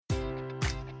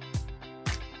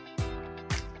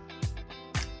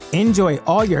Enjoy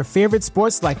all your favorite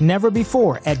sports like never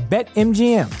before at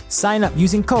BetMGM. Sign up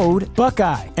using code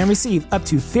Buckeye and receive up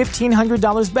to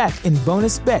 $1,500 back in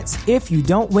bonus bets if you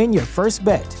don't win your first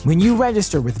bet. When you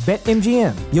register with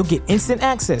BetMGM, you'll get instant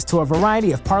access to a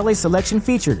variety of parlay selection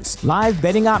features, live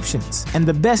betting options, and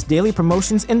the best daily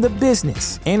promotions in the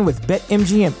business. And with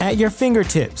BetMGM at your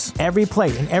fingertips, every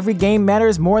play and every game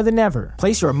matters more than ever.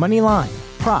 Place your money line,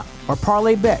 prop, or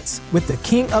parlay bets with the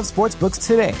king of sportsbooks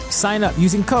today. Sign up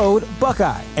using code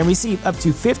Buckeye and receive up to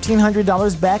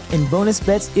 $1,500 back in bonus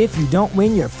bets if you don't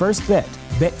win your first bet.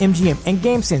 BetMGM and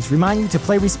GameSense remind you to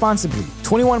play responsibly.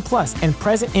 21 plus and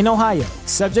present in Ohio,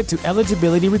 subject to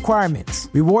eligibility requirements.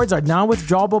 Rewards are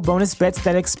non-withdrawable bonus bets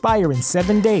that expire in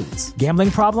 7 days. Gambling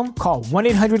problem? Call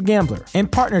 1-800-GAMBLER. In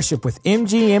partnership with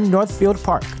MGM Northfield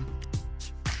Park.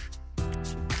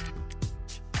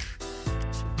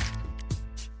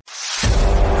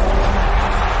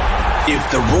 If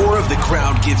the roar of the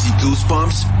crowd gives you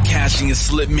goosebumps, cashing a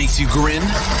slip makes you grin,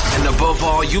 and above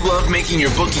all, you love making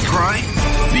your bookie cry,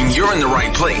 then you're in the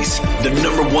right place. The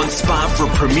 #1 spot for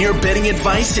premier betting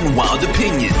advice and wild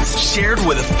opinions, shared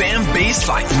with a fan base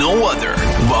like no other.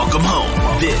 Welcome home.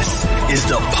 This is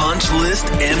the Punch List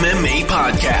MMA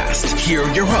Podcast. Here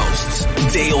are your hosts,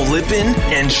 Dale Lippin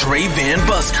and Trey Van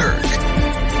Buskirk.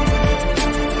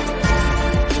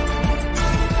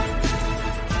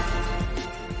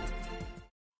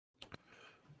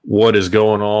 What is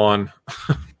going on?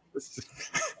 For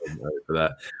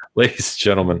that, ladies and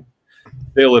gentlemen,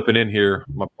 Dale Lippin in here,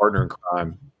 my partner in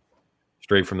crime,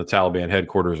 straight from the Taliban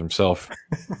headquarters himself,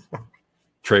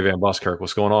 Trey Van Buskirk.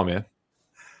 What's going on, man?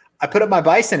 I put up my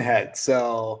bison head,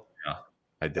 so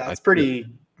yeah, that's pretty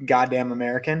goddamn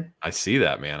American. I see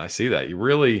that, man. I see that. You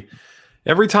really,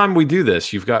 every time we do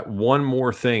this, you've got one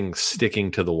more thing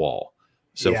sticking to the wall.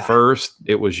 So First,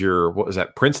 it was what was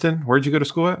that, Princeton? Where'd you go to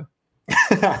school at?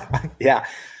 yeah,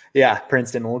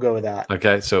 Princeton. We'll go with that.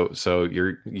 Okay, so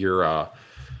your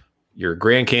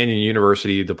Grand Canyon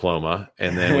University diploma,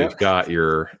 and then we've got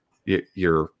your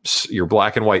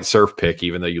black and white surf pick,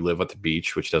 even though you live at the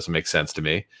beach, which doesn't make sense to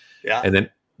me. Yeah. And then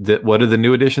what are the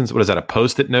new additions? What is that? A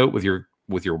Post-it note with your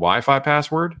Wi-Fi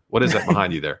password? What is that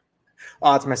behind you there?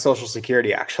 Oh, it's my Social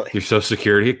Security, actually. Your Social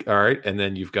Security. All right, and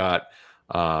then you've got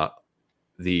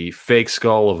the fake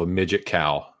skull of a midget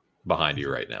cow behind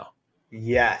you right now.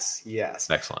 Yes.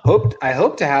 Excellent. I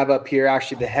hope to have up here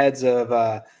actually the heads of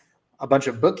a bunch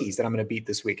of bookies that I'm going to beat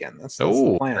this weekend. That's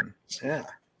the plan. Yeah.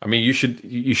 I mean, you should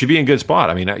be in good spot.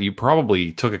 I mean, you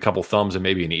probably took a couple thumbs and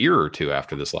maybe an ear or two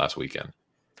after this last weekend.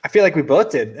 I feel like we both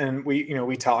did, and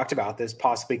we talked about this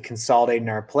possibly consolidating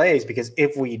our plays, because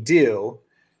if we do,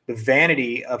 the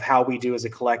vanity of how we do as a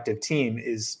collective team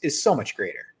is so much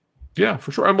greater. Yeah,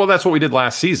 for sure. And well, that's what we did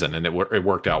last season, and it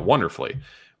worked out wonderfully.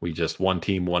 We just one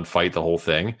team, one fight, the whole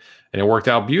thing, and it worked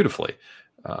out beautifully.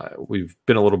 We've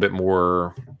been a little bit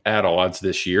more at odds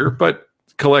this year, but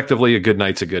collectively, a good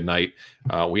night's a good night.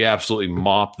 We absolutely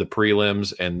mopped the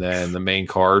prelims, and then the main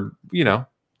card,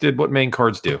 did what main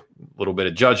cards do: a little bit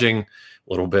of judging, a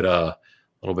little bit of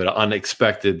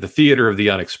unexpected. The theater of the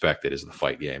unexpected is the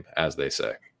fight game, as they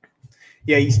say.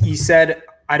 Yeah, you said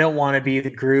I don't want to be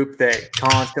the group that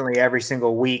constantly every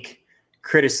single week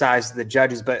criticizes the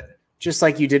judges, but just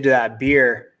like you did to that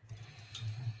beer,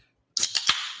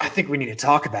 I think we need to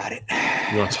talk about it.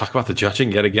 You want to talk about the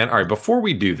judging yet again? All right, before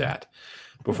we do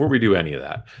any of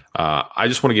that, I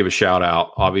just want to give a shout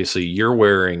out. Obviously, you're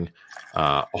wearing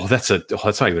that's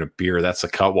not even a beer, that's a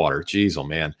Cutwater. Jeez, oh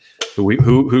man.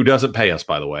 Who doesn't pay us,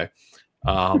 by the way.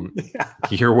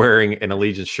 You're wearing an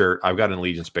Allegiance shirt. I've got an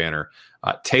Allegiance banner.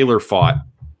 Taylor fought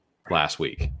last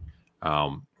week.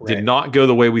 Did not go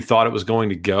the way we thought it was going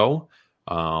to go.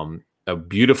 A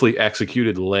beautifully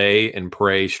executed lay and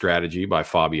pray strategy by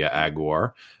Fabia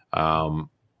Aguiar.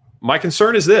 My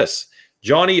concern is this: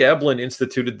 Johnny Eblen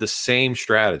instituted the same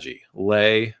strategy,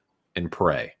 lay and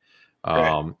pray.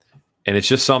 And it's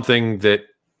just something that,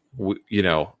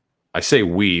 I say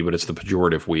we, but it's the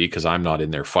pejorative we, because I'm not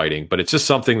in there fighting, but it's just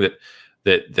something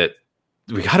that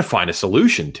we got to find a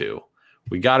solution to.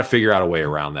 We got to figure out a way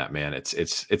around that, man.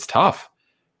 It's tough.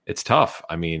 It's tough.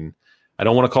 I mean, I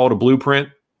don't want to call it a blueprint.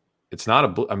 It's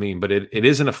not but it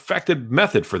is an effective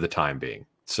method for the time being.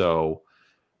 So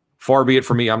far be it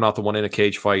for me. I'm not the one in a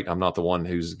cage fight. I'm not the one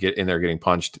who's in there getting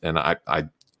punched. And I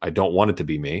don't want it to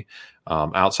be me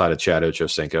outside of Chad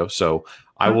Ochocinco. So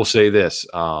I will say this.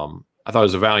 I thought it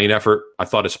was a valiant effort. I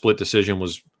thought a split decision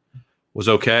was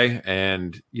okay.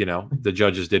 And, the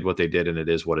judges did what they did, and it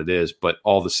is what it is. But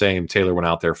all the same, Taylor went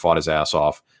out there, fought his ass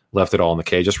off, left it all in the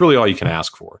cage. That's really all you can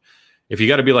ask for. If you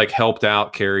got to be helped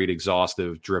out, carried,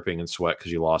 exhaustive, dripping in sweat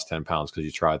because you lost 10 pounds because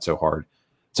you tried so hard,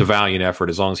 it's a valiant effort.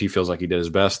 As long as he feels like he did his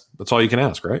best, that's all you can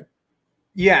ask, right?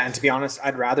 Yeah, and to be honest,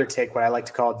 I'd rather take what I like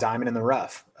to call a diamond in the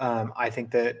rough. I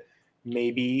think that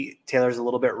maybe Taylor's a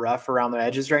little bit rough around the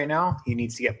edges right now. He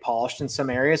needs to get polished in some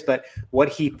areas, but what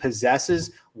he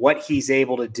possesses, what he's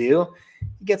able to do,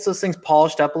 he gets those things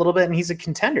polished up a little bit, and he's a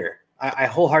contender. I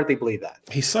wholeheartedly believe that.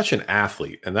 He's such an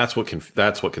athlete, and that's what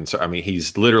I mean,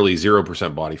 he's literally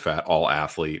 0% body fat, all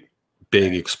athlete,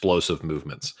 big explosive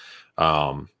movements,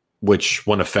 which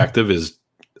when effective is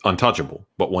untouchable,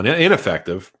 but when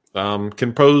ineffective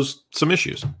can pose some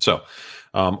issues. So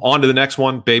on to the next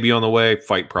one, baby on the way,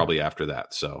 fight probably after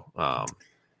that. So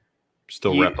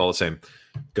still repped all the same.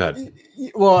 Go ahead.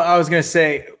 Well, I was going to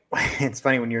say, it's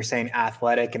funny when you're saying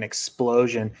athletic and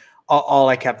explosion, all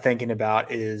I kept thinking about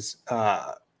is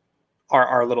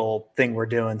our little thing we're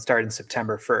doing starting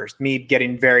September 1st, me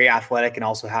getting very athletic and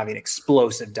also having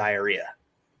explosive diarrhea.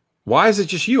 Why is it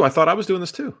just you? I thought I was doing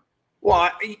this too.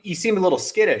 Well, you seem a little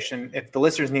skittish. And if the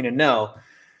listeners need to know,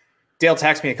 Dale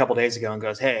texted me a couple days ago and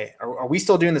goes, hey, are we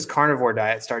still doing this carnivore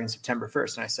diet starting September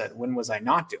 1st? And I said, when was I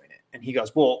not doing it? And he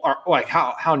goes, well,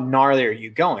 how gnarly are you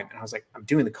going? And I was like, I'm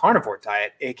doing the carnivore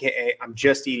diet, AKA I'm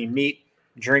just eating meat,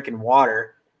 drinking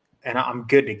water, and I'm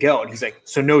good to go. And he's like,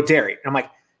 so no dairy. And I'm like,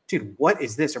 dude, what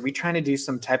is this? Are we trying to do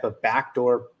some type of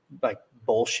backdoor like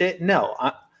bullshit? No,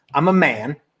 I'm a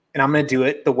man, and I'm going to do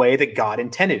it the way that God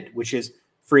intended, which is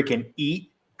freaking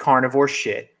eat carnivore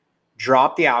shit,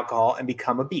 drop the alcohol, and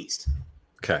become a beast.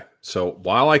 Okay. So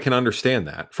while I can understand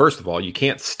that, first of all, you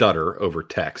can't stutter over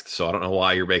text. So I don't know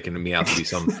why you're making me out to be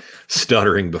some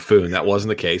stuttering buffoon. That wasn't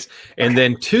the case. And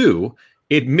then two,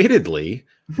 admittedly,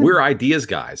 we're ideas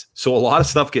guys. So a lot of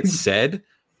stuff gets said,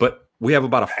 but we have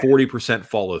about a 40%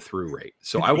 follow through rate.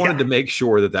 So I wanted to make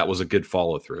sure that was a good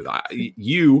follow through.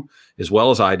 You, as well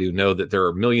as I do, know that there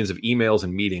are millions of emails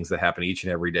and meetings that happen each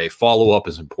and every day. Follow up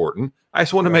is important. I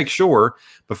just want to make sure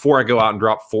before I go out and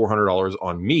drop $400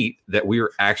 on meat that we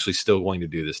are actually still going to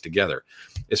do this together.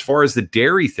 As far as the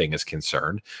dairy thing is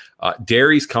concerned,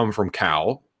 dairies come from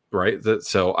cow. Right.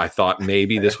 So I thought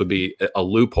maybe this would be a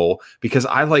loophole because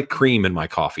I like cream in my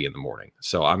coffee in the morning.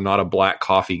 So I'm not a black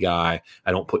coffee guy.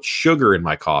 I don't put sugar in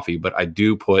my coffee, but I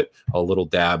do put a little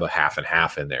dab of half and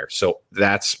half in there. So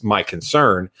that's my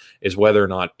concern, is whether or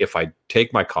not if I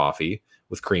take my coffee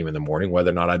with cream in the morning,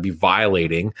 whether or not I'd be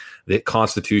violating the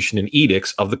constitution and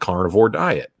edicts of the carnivore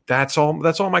diet. That's all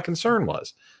my concern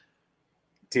was.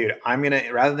 Dude, I'm going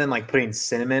to, rather than like putting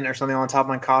cinnamon or something on top of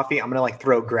my coffee, I'm going to like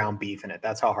throw ground beef in it.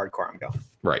 That's how hardcore I'm going.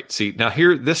 Right. See, now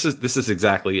here, this is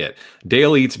exactly it.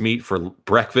 Dale eats meat for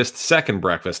breakfast, second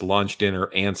breakfast, lunch, dinner,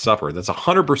 and supper. That's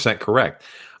 100% correct.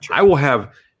 Sure. I will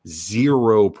have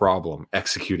zero problem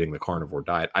executing the carnivore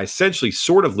diet. I essentially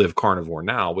sort of live carnivore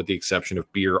now, with the exception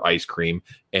of beer, ice cream,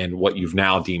 and what you've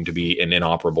now deemed to be an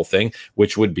inoperable thing,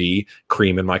 which would be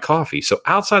cream in my coffee. So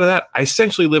outside of that, I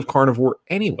essentially live carnivore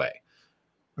anyway.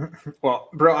 Well,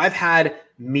 bro, I've had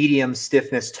medium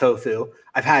stiffness tofu.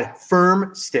 I've had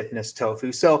firm stiffness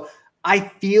tofu. So I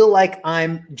feel like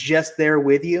I'm just there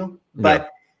with you. But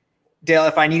Dale,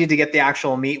 if I needed to get the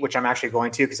actual meat, which I'm actually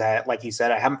going to, because like you said,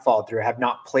 I haven't followed through. I have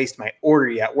not placed my order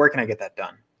yet. Where can I get that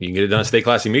done? You can get it done at Stay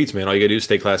Classy Meats, man. All you got to do is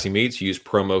Stay Classy Meats. Use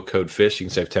promo code FISH. You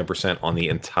can save 10% on the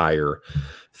entire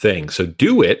thing. So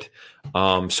do it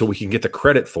so we can get the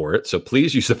credit for it. So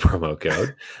please use the promo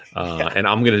code. And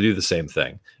I'm going to do the same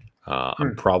thing.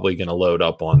 I'm probably going to load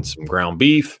up on some ground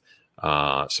beef,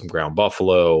 some ground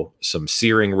buffalo, some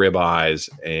searing ribeyes,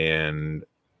 and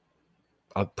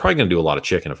I'm probably going to do a lot of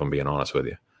chicken if I'm being honest with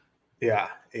you. Yeah.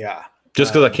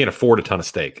 Just because I can't afford a ton of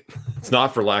steak. It's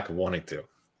not for lack of wanting to.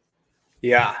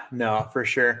 Yeah, no, for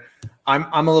sure.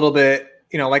 I'm a little bit,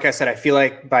 like I said, I feel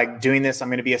like by doing this, I'm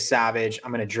going to be a savage.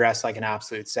 I'm going to dress like an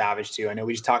absolute savage too. I know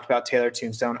we just talked about Taylor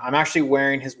Tombstone. I'm actually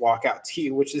wearing his walkout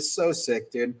tee, which is so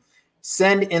sick, dude.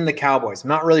 Send in the Cowboys. I'm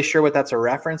not really sure what that's a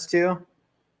reference to.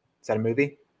 Is that a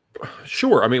movie?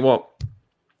 Sure. I mean, well,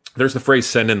 there's the phrase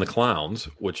 "send in the clowns,"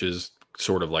 which is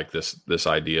sort of like this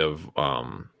idea of,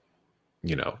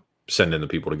 send in the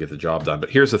people to get the job done.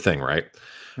 But here's the thing, right?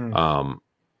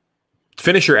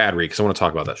 Finish your ad read, because I want to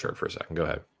talk about that shirt for a second. Go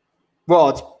ahead. Well,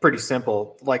 it's pretty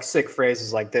simple. Like sick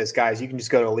phrases like this, guys. You can just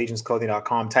go to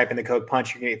allegianceclothing.com, type in the code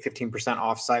PUNCH. You're going to get 15%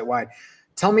 off site-wide.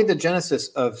 Tell me the genesis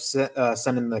of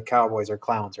sending the Cowboys or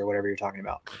clowns or whatever you're talking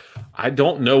about. I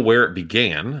don't know where it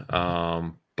began,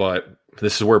 but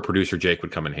this is where producer Jake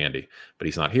would come in handy, but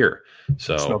he's not here.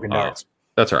 So smoking darts.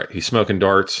 That's all right. He's smoking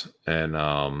darts and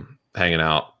hanging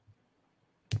out.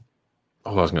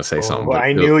 Oh, I was going to say something.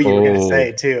 I knew what you were going to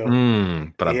say too.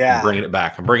 But I'm bringing it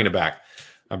back. I'm bringing it back.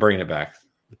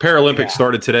 The Paralympics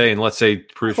started today, and let's say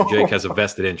producer Jake has a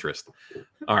vested interest.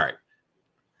 All right.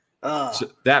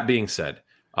 So that being said,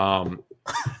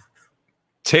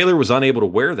 Taylor was unable to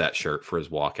wear that shirt for his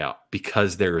walkout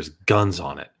because there's guns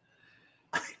on it.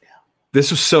 I know.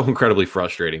 This was so incredibly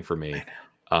frustrating for me.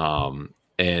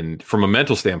 And from a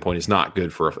mental standpoint, it's not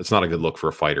good it's not a good look for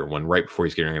a fighter when right before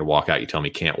he's getting ready to walk out, you tell him he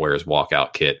can't wear his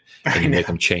walkout kit and you make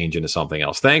him change into something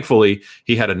else. Thankfully,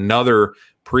 he had another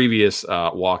previous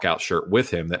walkout shirt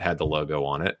with him that had the logo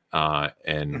on it. All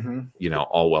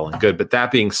well and good. But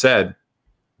that being said,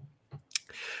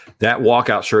 that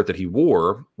walkout shirt that he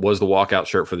wore was the walkout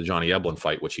shirt for the Johnny Eblen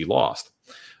fight, which he lost.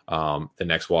 The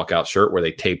next walkout shirt where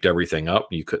they taped everything up,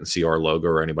 you couldn't see our logo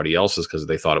or anybody else's because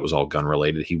they thought it was all gun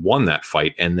related. He won that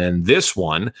fight. And then this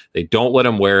one, they don't let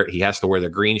him wear it. He has to wear the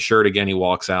green shirt again. He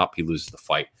walks out. He loses the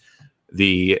fight.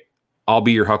 The I'll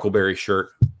be your Huckleberry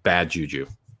shirt, bad juju.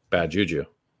 Bad juju.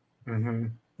 Mm-hmm.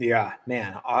 Yeah,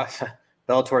 man.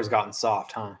 Bellator's gotten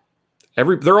soft, huh?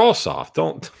 They're all soft.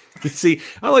 Don't see.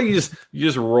 I like you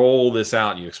just roll this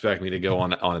out and you expect me to go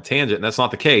on a tangent, and that's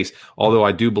not the case. Although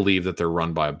I do believe that they're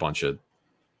run by a bunch of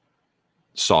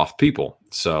soft people.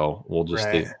 So we'll just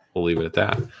we'll leave it at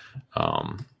that.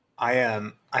 I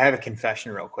have a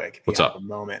confession real quick. If you What's have up? A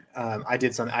moment. I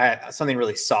did something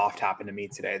really soft happened to me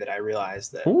today that I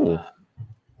realized that.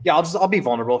 I'll be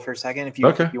vulnerable for a second if you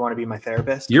want to be my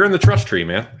therapist. You're in the trust tree,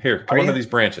 man. Here, come under these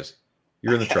branches.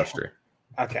 You're in the trust tree.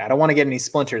 Okay, I don't want to get any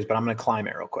splinters, but I'm going to climb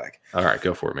it real quick. All right,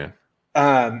 go for it,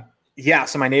 man.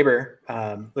 So my neighbor,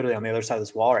 literally on the other side of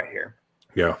this wall right here,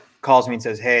 calls me and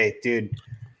says, "Hey, dude,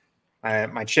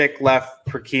 my chick left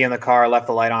her key in the car, left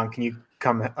the light on. Can you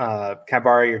come? Can I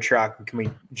borrow your truck? And can we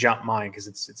jump mine because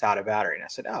it's out of battery?" And I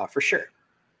said, "Oh, for sure."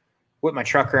 Whip my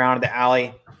truck around the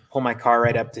alley, pull my car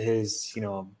right up to his,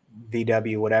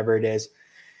 VW, whatever it is,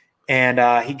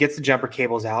 and he gets the jumper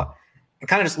cables out and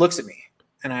kind of just looks at me.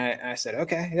 And I said,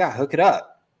 "Okay, yeah, hook it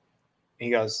up." And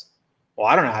he goes, "Well,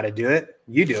 I don't know how to do it.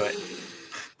 You do it."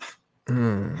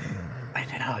 I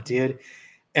know, dude.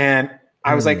 And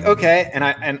I was like, "Okay." And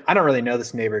I don't really know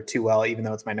this neighbor too well, even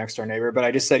though it's my next door neighbor. But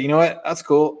I just said, "You know what? That's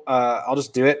cool. I'll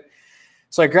just do it."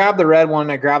 So I grabbed the red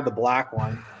one. I grabbed the black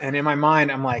one. And in my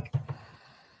mind, I'm like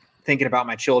thinking about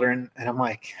my children. And I'm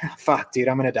like, "Fuck, dude,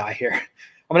 I'm going to die here.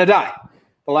 I'm going to die."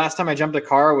 The last time I jumped a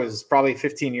car was probably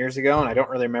 15 years ago, and I don't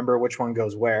really remember which one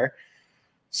goes where.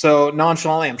 So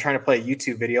nonchalantly, I'm trying to play a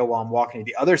YouTube video while I'm walking to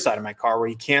the other side of my car where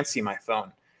you can't see my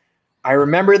phone. I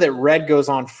remember that red goes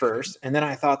on first, and then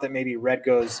I thought that maybe red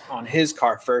goes on his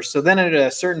car first. So then at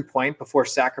a certain point, before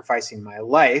sacrificing my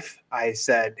life, I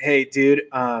said, "Hey, dude,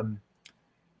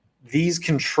 these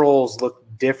controls look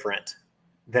different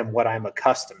than what I'm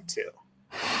accustomed to."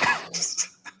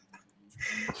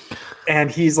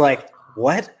 And he's like,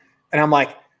 "What?" And I'm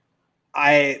like,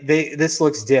 this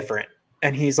looks different.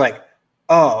 And he's like,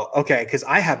 "Oh, okay." Cause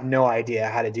I have no idea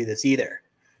how to do this either.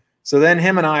 So then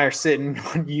him and I are sitting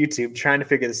on YouTube trying to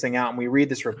figure this thing out. And we read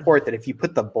this report that if you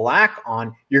put the black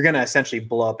on, you're going to essentially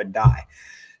blow up and die.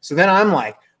 So then I'm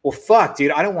like, "Well, fuck,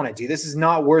 dude, I don't want to do this. This is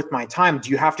not worth my time. Do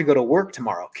you have to go to work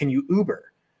tomorrow? Can you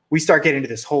Uber?" We start getting into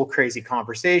this whole crazy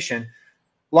conversation.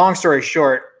 Long story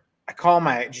short, I call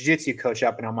my jiu-jitsu coach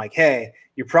up and I'm like, "Hey,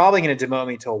 you're probably going to demote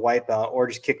me to a white belt or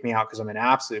just kick me out because I'm an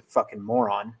absolute fucking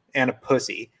moron and a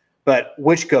pussy. But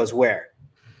which goes where?"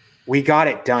 We got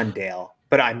it done, Dale.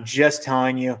 But I'm just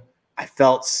telling you, I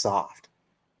felt soft.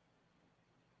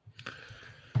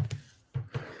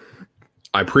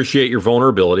 I appreciate your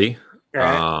vulnerability. Right.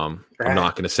 I'm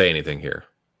not going to say anything here.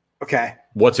 Okay.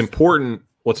 What's important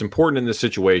in this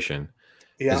situation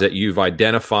is that you've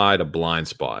identified a blind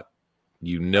spot.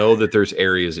 You know that there's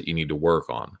areas that you need to work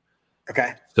on.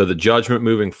 Okay. So the judgment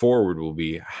moving forward will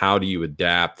be, how do you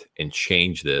adapt and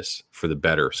change this for the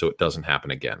better so it doesn't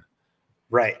happen again?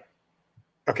 Right.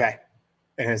 Okay.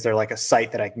 And is there like a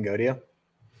site that I can go to?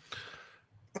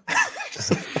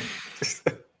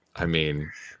 I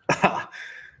mean,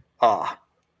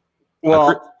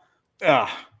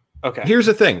 okay. Here's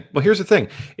the thing.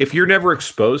 If you're never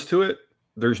exposed to it,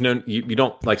 there's no, you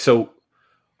don't like, so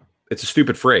it's a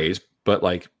stupid phrase, but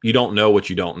like, you don't know what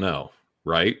you don't know.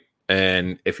 Right.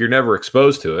 And if you're never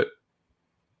exposed to it,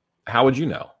 how would you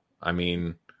know? I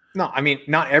mean,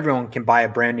 not everyone can buy a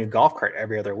brand new golf cart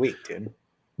every other week, dude.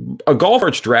 A golf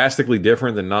cart's drastically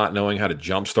different than not knowing how to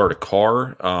jumpstart a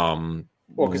car.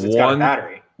 Because it's got a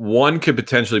battery. One could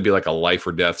potentially be like a life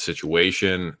or death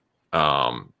situation.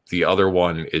 The other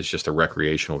one is just a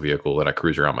recreational vehicle that I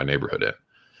cruise around my neighborhood in.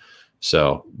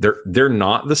 So they're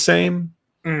not the same.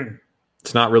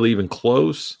 It's not really even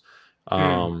close.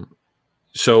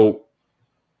 So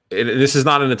this is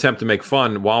not an attempt to make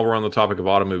fun. While we're on the topic of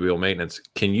automobile maintenance,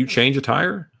 can you change a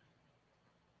tire?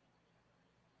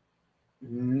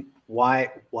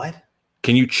 Why? What?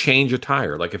 Can you change a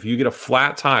tire? Like if you get a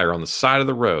flat tire on the side of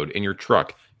the road in your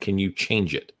truck, can you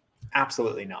change it?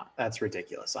 Absolutely not. That's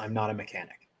ridiculous. I'm not a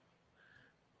mechanic.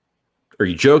 Are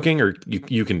you joking, or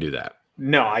you can do that?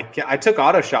 No, I took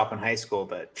auto shop in high school,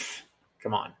 but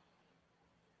come on.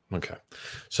 Okay.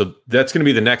 So that's going to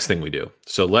be the next thing we do.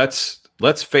 So let's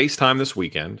FaceTime this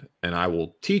weekend, and I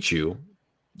will teach you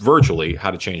virtually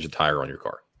how to change a tire on your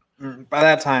car. By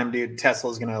that time, dude,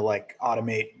 Tesla's going to like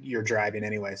automate your driving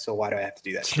anyway. So why do I have to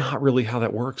do that? It's not really how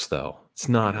that works, though. It's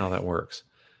not how that works.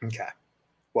 Okay.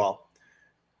 Well,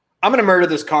 I'm going to murder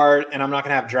this car, and I'm not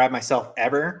going to have to drive myself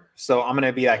ever. So I'm going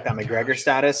to be like that McGregor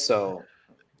status. So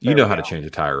you know how to change a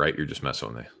tire, right? You're just messing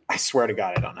with me. I swear to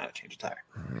God, I don't know how to change a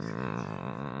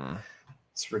tire.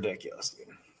 It's ridiculous, dude.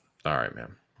 All right,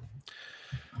 man.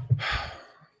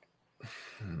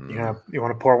 You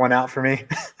want to pour one out for me?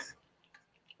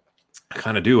 I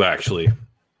kind of do, actually.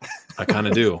 I kind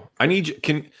of do. I need you.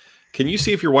 Can you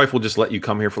see if your wife will just let you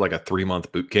come here for like a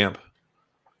 3-month boot camp?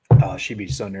 Oh, she'd be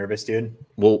so nervous, dude.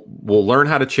 We'll learn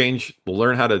how to change. We'll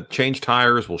learn how to change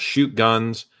tires. We'll shoot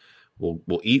guns.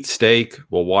 We'll eat steak.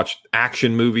 We'll watch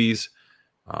action movies.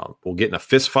 We'll get in a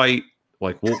fist fight.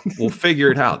 Like we'll figure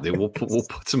it out, dude. We'll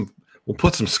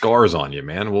put some scars on you,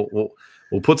 man.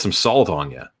 We'll put some salt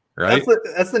on you. Right.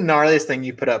 That's the gnarliest thing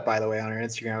you put up, by the way, on our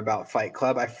Instagram about Fight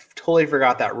Club. I totally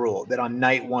forgot that rule that on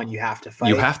night 1 you have to fight.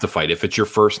 You have to fight. If it's your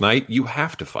first night, you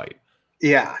have to fight.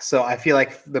 Yeah. So I feel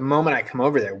like the moment I come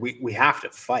over there, we have to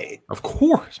fight. Of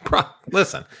course, bro.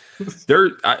 Listen,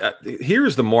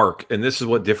 here's the mark, and this is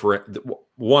what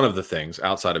one of the things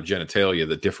outside of genitalia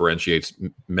that differentiates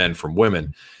men from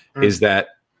women is that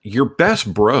your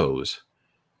best bros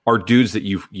are dudes that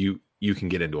you can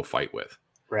get into a fight with.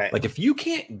 Right. Like if you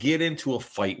can't get into a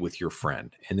fight with your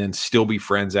friend and then still be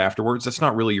friends afterwards, that's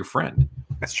not really your friend.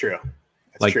 That's true.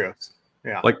 That's true.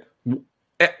 Yeah. Like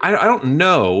I don't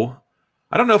know.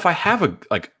 I don't know if I have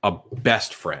a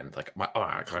best friend, like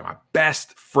my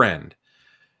best friend.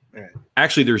 Right.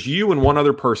 Actually, there's you and one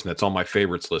other person that's on my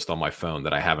favorites list on my phone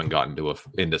that I haven't gotten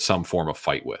into some form of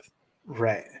fight with.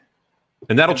 Right.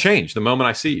 And that'll change the moment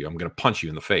I see you. I'm going to punch you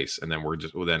in the face, and then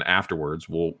then afterwards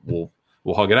we'll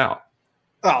hug it out.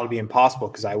 Oh, it'll be impossible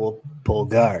because I will pull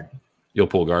guard. You'll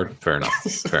pull guard. Fair enough.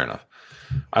 Fair enough.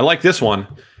 I like this one.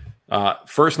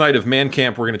 First night of man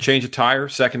camp, we're going to change a tire.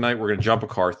 Second night, we're going to jump a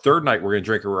car. Third night, we're going to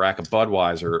drink a rack of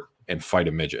Budweiser and fight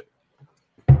a midget.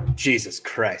 Jesus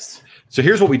Christ. So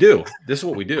here's what we do. This is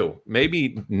what we do.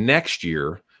 Maybe next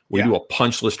year we do a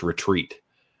punch list retreat.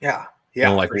 Yeah. Yeah.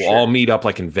 And we'll all meet up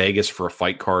like in Vegas for a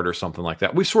fight card or something like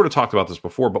that. We sort of talked about this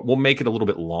before, but we'll make it a little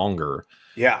bit longer.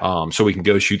 Yeah. So we can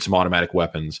go shoot some automatic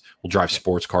weapons. We'll drive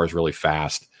sports cars really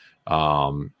fast.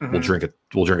 We'll drink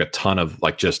a ton of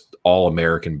like just all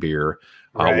American beer.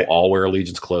 Right. We'll all wear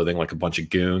Allegiance clothing like a bunch of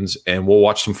goons, and we'll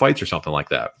watch some fights or something like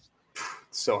that.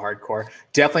 So hardcore.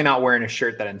 Definitely not wearing a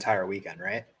shirt that entire weekend,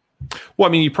 right? Well,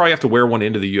 I mean, you probably have to wear one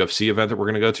into the UFC event that we're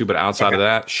going to go to, but outside of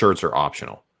that, shirts are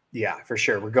optional. Yeah, for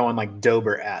sure. We're going like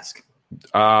Dober-esque.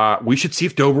 We should see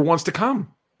if Dober wants to come.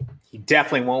 He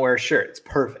definitely won't wear a shirt. It's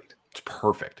perfect. It's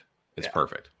perfect. It's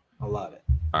perfect. I love it.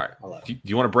 All right. Do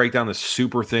you want to break down this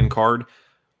super thin card?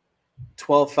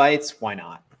 12 fights. Why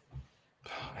not?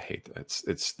 I hate that.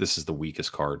 This is the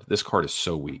weakest card. This card is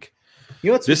so weak. You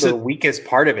know what's the weakest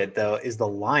part of it, though, is the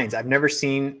lines. I've never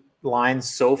seen lines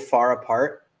so far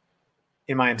apart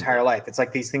in my entire life. It's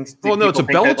like these things. Well, no, it's a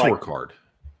Bellator card.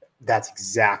 That's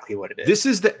exactly what it is. This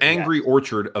is the Angry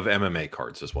Orchard of MMA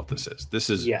cards is what this is. This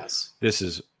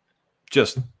is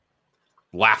just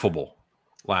laughable.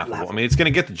 I mean, it's going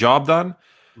to get the job done,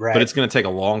 but it's going to take a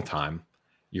long time.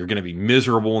 You're going to be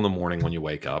miserable in the morning when you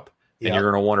wake up, and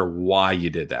you're going to wonder why you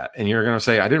did that. And you're going to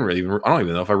say, I don't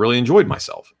even know if I really enjoyed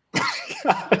myself.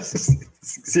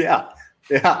 Yeah.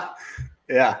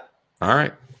 All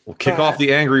right. We'll kick off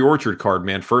the Angry Orchard card,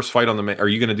 man. First fight on the Are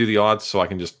you going to do the odds so I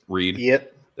can just read?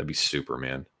 Yep. That'd be super,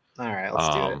 man. All right,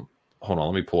 let's do it. Hold on,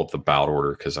 let me pull up the bout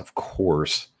order because, of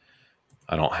course,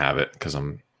 I don't have it because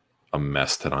I'm a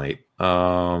mess tonight.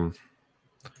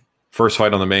 First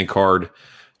fight on the main card,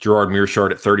 Gerard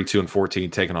Meerschaert at 32-14,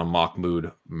 taking on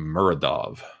Mahmoud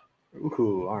Muradov.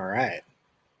 Ooh, all right.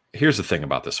 Here's the thing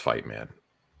about this fight, man.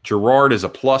 Gerard is a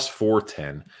plus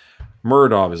 410.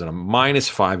 Muradov is at a minus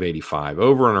 585.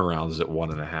 Over and around is at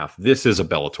 1.5. This is a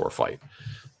Bellator fight.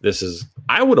 This is,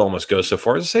 I would almost go so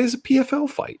far as to say, it's a PFL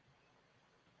fight.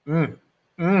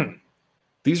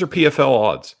 These are PFL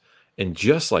odds. And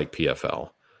just like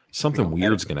PFL, something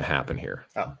weird's going to happen here.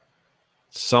 Oh.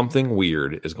 Something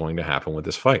weird is going to happen with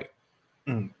this fight.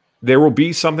 There will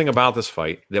be something about this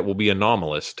fight that will be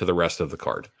anomalous to the rest of the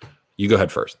card. You go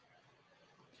ahead first.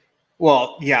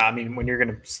 Well, yeah, I mean, when you're going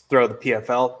to throw the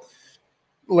PFL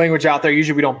language out there,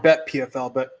 usually we don't bet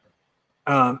PFL, but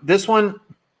this one,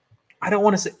 I don't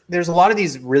want to say. There's a lot of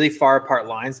these really far apart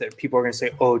lines that people are going to say,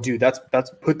 "Oh, dude, that's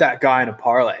put that guy in a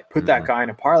parlay. Put that guy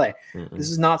in a parlay." This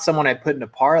is not someone I put in a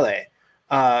parlay.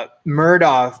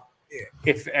 Muradov,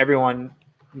 if everyone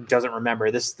doesn't remember,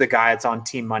 this is the guy that's on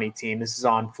Team Money Team. This is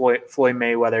on Floyd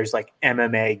Mayweather's like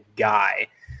MMA guy.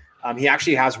 He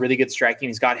actually has really good striking.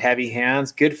 He's got heavy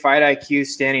hands, good fight IQ,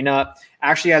 standing up.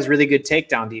 Actually has really good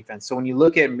takedown defense. So when you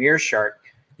look at Meerschaert,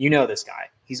 you know this guy.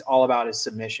 He's all about his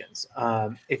submissions.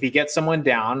 If he gets someone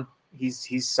down,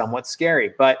 he's somewhat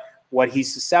scary. But what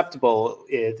he's susceptible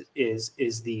is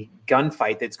the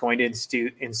gunfight that's going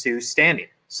to ensue standing.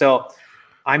 So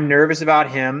I'm nervous about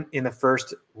him in the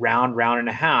first round and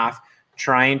a half,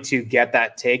 trying to get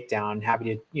that takedown,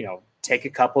 having to take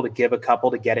a couple to give a couple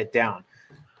to get it down.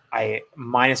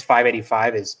 Minus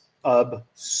 585 is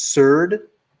absurd.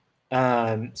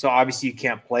 So obviously you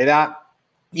can't play that.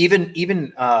 Even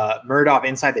Muradov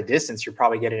inside the distance, you're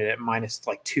probably getting it at minus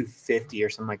like 250 or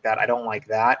something like that. I don't like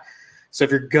that. So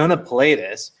if you're gonna play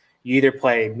this, you either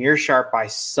play Meerschaert by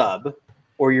sub,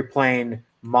 or you're playing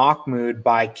Mahmoud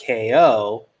by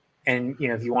KO. And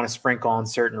if you want to sprinkle on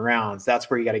certain rounds, that's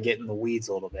where you got to get in the weeds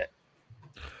a little bit.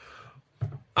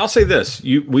 I'll say this: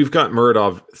 we've got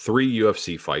Muradov 3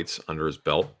 UFC fights under his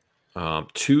belt.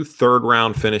 2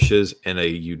 third-round finishes and a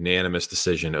unanimous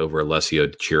decision over Alessio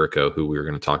Di Chirico, who we were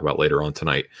going to talk about later on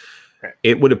tonight. Right.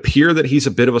 It would appear that he's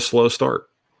a bit of a slow start.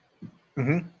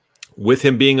 Mm-hmm. With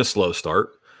him being a slow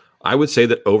start, I would say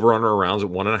that over under rounds at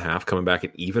 1.5, coming back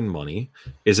at even money,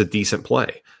 is a decent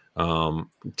play.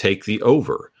 Take the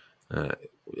over.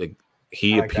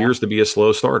 He appears to be a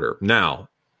slow starter. Now,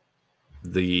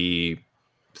 the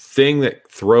thing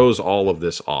that throws all of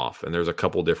this off, and there's a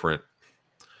couple different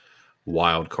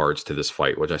wild cards to this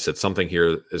fight, which I said something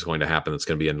here is going to happen that's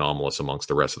going to be anomalous amongst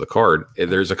the rest of the card.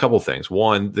 There's a couple things.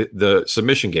 One, the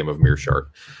submission game of Meerschaert.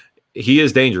 He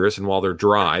is dangerous, and while they're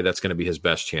dry, that's going to be his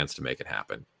best chance to make it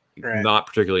happen. Right. Not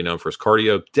particularly known for his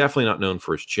cardio, definitely not known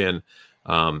for his chin.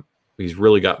 He's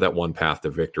really got that one path to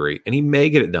victory, and he may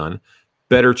get it done.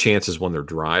 Better chances when they're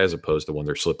dry as opposed to when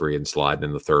they're slippery and sliding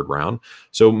in the third round.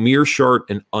 So Meerschaert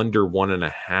and under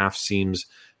 1.5 seems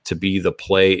to be the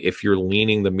play if you're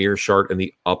leaning the Meerschaert and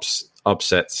the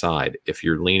upset side. If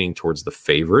you're leaning towards the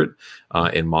favorite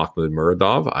in Mahmoud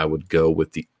Muradov, I would go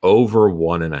with the over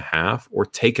 1.5 or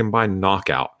take him by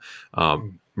knockout.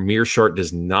 Meerschaert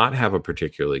does not have a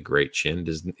particularly great chin,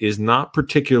 is not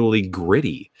particularly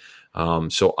gritty.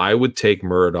 So I would take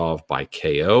Muradov by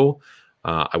KO.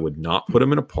 I would not put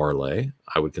him in a parlay.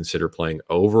 I would consider playing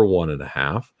over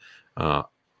 1.5.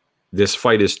 This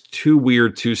fight is too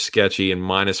weird, too sketchy, and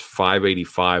minus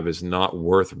 585 is not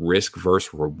worth risk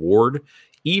versus reward,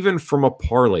 even from a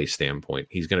parlay standpoint.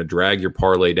 He's going to drag your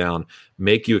parlay down,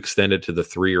 make you extend it to the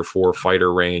 3 or 4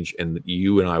 fighter range, and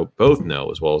you and I both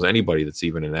know, as well as anybody that's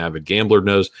even an avid gambler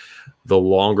knows, the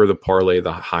longer the parlay,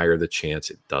 the higher the chance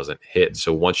it doesn't hit.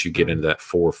 So once you get into that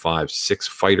 4, 5, 6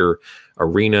 fighter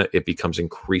arena, it becomes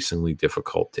increasingly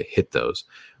difficult to hit those.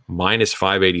 Minus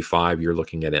 585, you're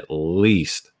looking at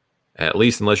least,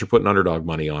 unless you're putting underdog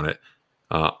money on it,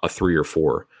 a 3 or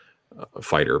 4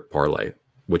 fighter parlay,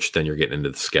 which then you're getting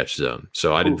into the sketch zone.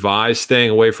 So I'd advise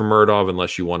staying away from Muradov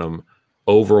unless you want him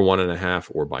over 1.5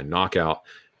 or by knockout.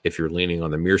 If you're leaning on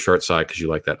the Meerschaert side because you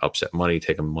like that upset money,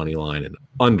 take a money line and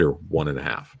under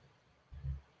 1.5.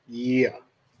 Yeah.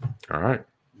 All right.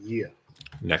 Yeah.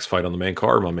 Next fight on the main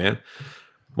card, my man.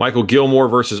 Michael Gilmore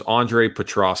versus Andre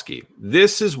Petroski.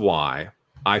 This is why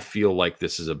I feel like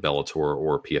this is a Bellator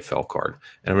or a PFL card.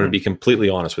 And I'm going to be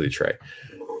completely honest with you, Trey.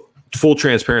 Full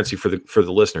transparency for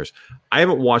the listeners. I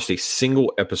haven't watched a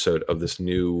single episode of this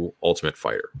new Ultimate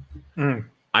Fighter.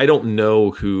 I don't know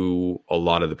who a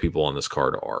lot of the people on this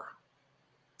card are.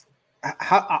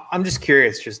 I'm just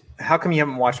curious. Just how come you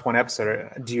haven't watched one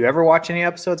episode? Do you ever watch any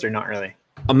episodes or not really?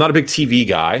 I'm not a big TV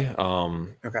guy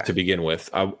to begin with.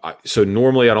 So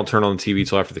normally I don't turn on the TV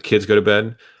till after the kids go to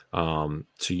bed.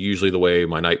 So usually the way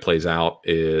my night plays out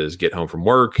is get home from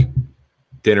work,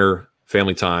 dinner,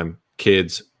 family time,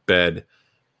 kids, bed,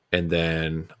 and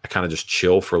then I kind of just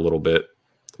chill for a little bit.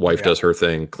 Wife does her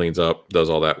thing, cleans up, does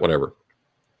all that, whatever.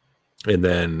 And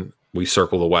then we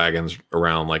circle the wagons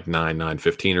around like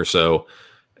 9:15 or so,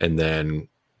 and then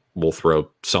we'll throw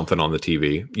something on the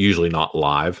TV, usually not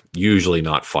live, usually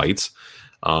not fights.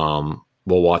 We'll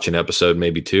watch an episode,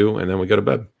 maybe 2, and then we go to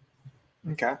bed.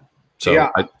 Okay. So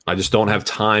I just don't have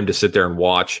time to sit there and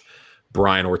watch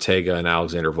Brian Ortega and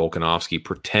Alexander Volkanovski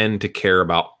pretend to care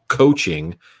about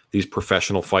coaching these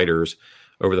professional fighters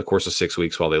over the course of 6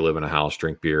 weeks while they live in a house,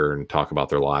 drink beer, and talk about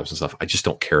their lives and stuff. I just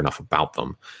don't care enough about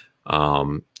them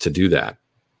to do that.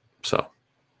 So,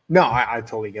 no, I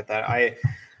totally get that.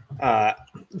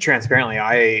 Transparently,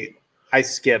 I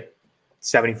skip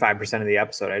 75% of the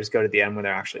episode. I just go to the end when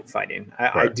they're actually fighting.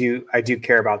 I do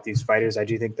care about these fighters. I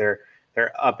do think they're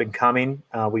up and coming.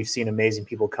 We've seen amazing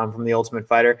people come from the Ultimate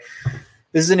Fighter.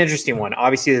 This is an interesting one.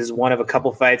 Obviously, this is one of a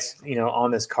couple fights,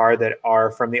 on this card that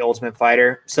are from the Ultimate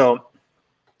Fighter. So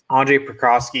Andre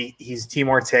Petroski, he's Team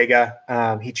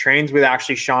Ortega. He trains with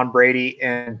actually Sean Brady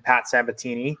and Pat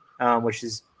Sabatini, which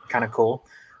is kind of cool.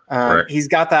 He's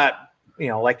got that,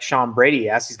 like Sean Brady,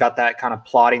 yes, he's got that kind of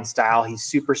plotting style. He's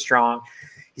super strong.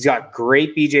 He's got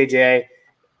great BJJ,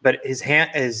 but his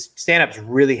stand-up's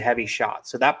really heavy shots.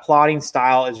 So that plotting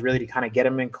style is really to kind of get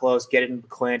him in close, get it in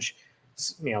clinch,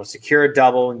 secure a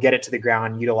double and get it to the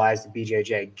ground and utilize the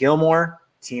BJJ. Gilmore,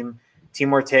 Team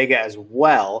Ortega as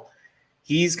well.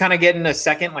 He's kind of getting a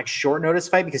second short notice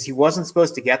fight because he wasn't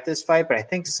supposed to get this fight, but I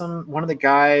think one of the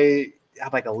guy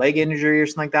had a leg injury or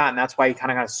something like that, and that's why he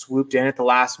kind of swooped in at the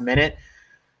last minute.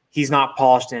 He's not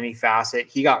polished in any facet.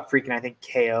 He got freaking, I think,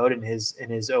 KO'd in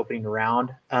his opening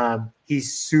round.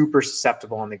 He's super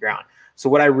susceptible on the ground. So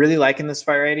what I really like in this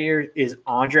fight right here is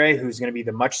Andre, who's going to be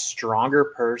the much stronger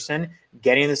person,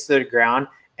 getting this to the ground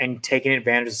and taking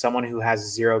advantage of someone who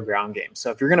has zero ground game.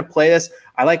 So if you're going to play this,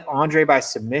 I like Andre by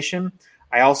submission.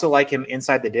 I also like him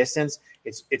inside the distance.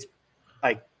 It's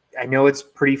like, I know it's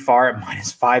pretty far at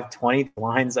minus 520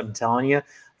 lines. I'm telling you,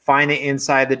 find the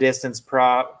inside the distance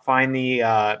prop, find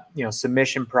the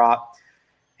submission prop,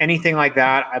 anything like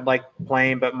that. I'd like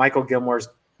playing, but Michael Gilmore's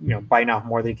biting off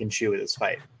more than he can chew with this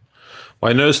fight. Well,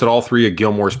 I noticed that all three of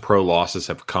Gilmore's pro losses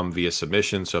have come via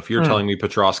submission. So if you're telling me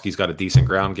Petroski's got a decent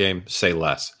ground game, say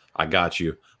less. I got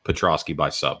you. Petroski by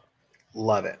sub.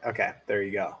 Love it. Okay, there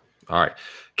you go. All right.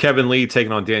 Kevin Lee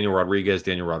taking on Daniel Rodriguez.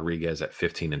 Daniel Rodriguez at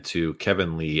 15-2.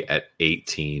 Kevin Lee at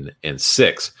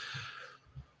 18-6.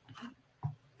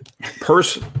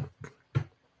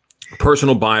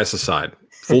 Personal bias aside,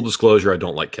 full disclosure, I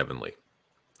don't like Kevin Lee.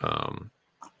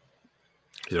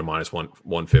 He's at a minus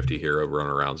 150 here, over on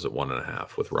rounds at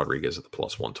 1.5 with Rodriguez at the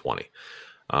plus 120.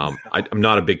 I'm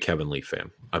not a big Kevin Lee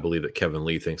fan. I believe that Kevin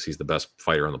Lee thinks he's the best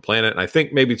fighter on the planet. And I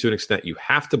think maybe to an extent you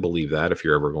have to believe that if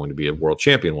you're ever going to be a world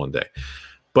champion one day.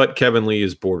 But Kevin Lee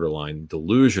is borderline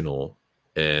delusional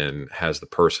and has the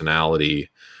personality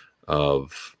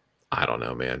of, I don't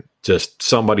know, man, just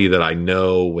somebody that I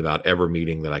know without ever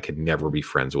meeting that I could never be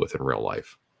friends with in real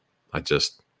life. I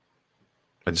just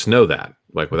know that.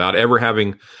 Without ever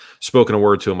having spoken a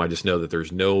word to him, I just know that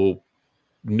there's no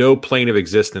plane of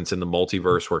existence in the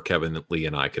multiverse where Kevin Lee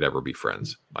and I could ever be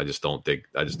friends. I just don't dig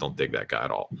that guy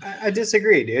at all. I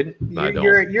disagree, dude.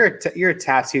 You're a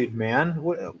tattooed man.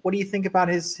 What do you think about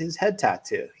his head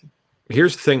tattoo?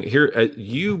 Here's the thing.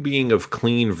 You being of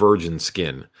clean virgin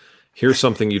skin, here's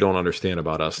something you don't understand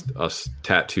about us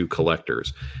tattoo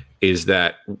collectors, is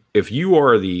that if you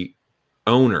are the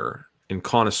owner and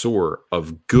connoisseur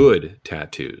of good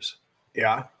tattoos,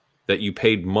 that you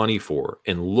paid money for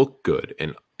and look good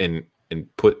and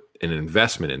put an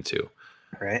investment into,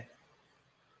 right?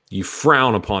 You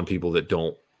frown upon people that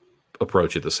don't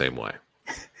approach it the same way.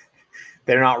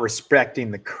 They're not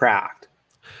respecting the craft.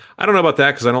 I don't know about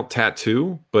that because I don't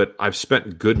tattoo, but I've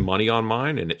spent good money on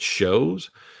mine and it shows.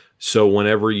 So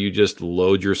whenever you just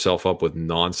load yourself up with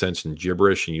nonsense and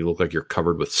gibberish and you look like you're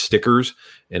covered with stickers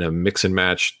in a mix and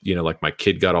match, like my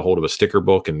kid got a hold of a sticker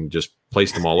book and just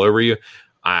placed them all over you,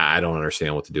 I don't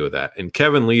understand what to do with that. And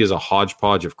Kevin Lee is a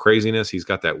hodgepodge of craziness. He's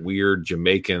got that weird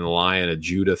Jamaican Lion of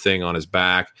Judah thing on his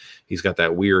back. He's got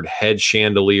that weird head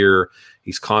chandelier.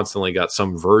 He's constantly got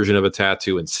some version of a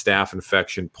tattoo and staph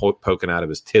infection poking out of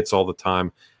his tits all the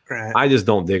time. Right. I just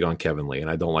don't dig on Kevin Lee, and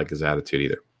I don't like his attitude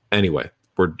either. Anyway,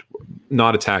 we're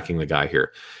not attacking the guy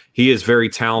here. He is very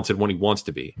talented when he wants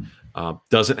to be.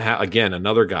 Doesn't have, again,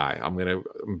 another guy. I'm going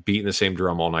to beat in the same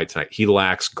drum all night tonight. He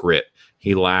lacks grit.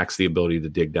 He lacks the ability to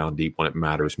dig down deep when it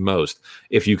matters most.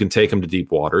 If you can take him to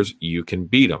deep waters, you can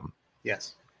beat him.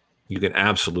 Yes. You can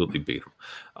absolutely beat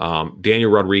him.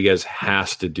 Daniel Rodriguez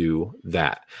has to do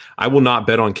that. I will not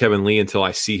bet on Kevin Lee until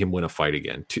I see him win a fight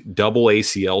again. Double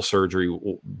ACL surgery,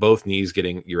 both knees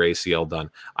getting your ACL done.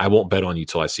 I won't bet on you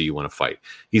till I see you win a fight.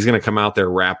 He's going to come out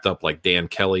there wrapped up like Dan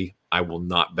Kelly. I will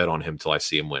not bet on him till I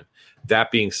see him win.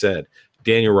 That being said,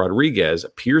 Daniel Rodriguez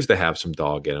appears to have some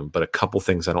dog in him, but a couple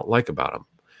things I don't like about him.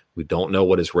 We don't know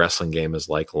what his wrestling game is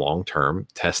like long-term,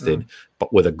 tested,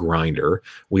 but with a grinder.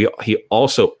 He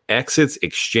also exits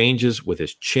exchanges with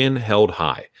his chin held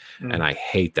high, and I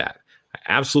hate that. I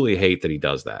absolutely hate that he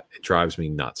does that. It drives me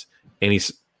nuts. And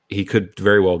he could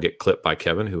very well get clipped by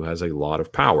Kevin, who has a lot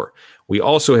of power. We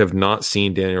also have not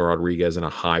seen Daniel Rodriguez in a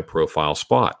high-profile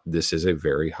spot. This is a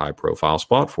very high-profile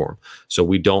spot for him. So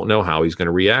we don't know how he's going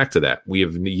to react to that. We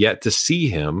have yet to see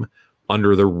him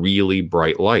under the really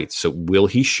bright lights. So will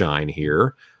he shine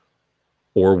here?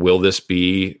 Or will this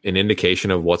be an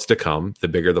indication of what's to come? The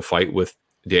bigger the fight with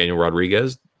Daniel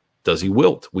Rodriguez, does he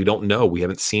wilt? We don't know. We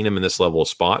haven't seen him in this level of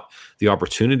spot. The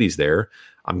opportunity's there.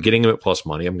 I'm getting him at plus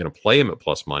money. I'm going to play him at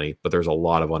plus money, but there's a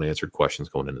lot of unanswered questions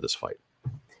going into this fight.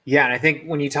 Yeah, and I think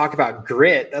when you talk about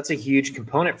grit, that's a huge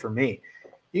component for me.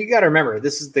 You got to remember,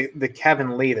 this is the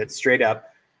Kevin Lee that straight up,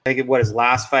 I think what his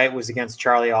last fight was against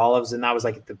Charlie Olives, and that was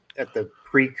like at the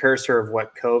precursor of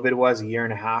what COVID was a year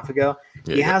and a half ago.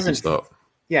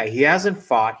 Yeah, he hasn't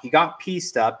fought. He got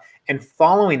pieced up, and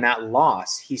following that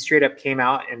loss, he straight up came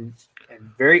out and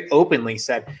very openly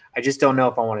said, I just don't know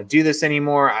if I want to do this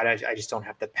anymore. I just don't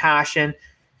have the passion.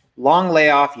 Long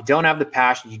layoff. You don't have the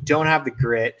passion. You don't have the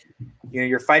grit.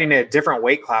 You're fighting at a different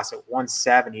weight class at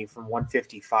 170 from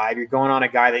 155. You're going on a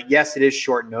guy that, yes, it is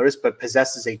short notice, but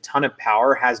possesses a ton of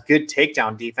power, has good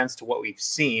takedown defense to what we've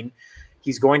seen.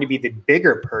 He's going to be the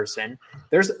bigger person.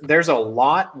 There's a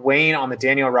lot weighing on the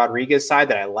Daniel Rodriguez side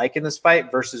that I like in this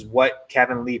fight versus what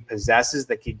Kevin Lee possesses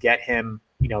that could get him,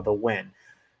 the win.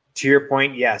 To your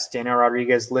point, yes, Daniel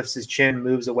Rodriguez lifts his chin,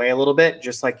 moves away a little bit,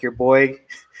 just like your boy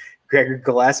Gregor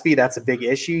Gillespie. That's a big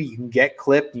issue. You can get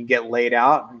clipped, you get laid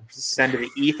out and send to the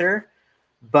ether.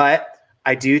 But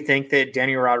I do think that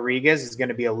Daniel Rodriguez is going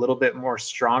to be a little bit more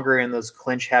stronger in those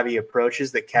clinch-heavy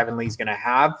approaches that Kevin Lee's going to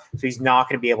have, so he's not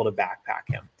going to be able to backpack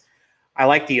him. I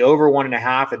like the over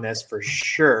 1.5 in this for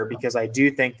sure because I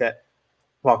do think that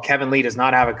while Kevin Lee does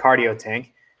not have a cardio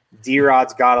tank,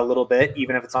 D-Rod's got a little bit,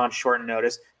 even if it's on short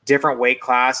notice. Different weight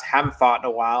class, haven't fought in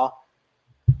a while.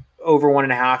 Over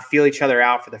 1.5, feel each other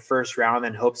out for the first round,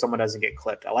 then hope someone doesn't get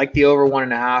clipped. I like the over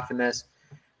 1.5 in this,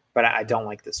 but I don't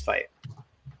like this fight.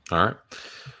 All right.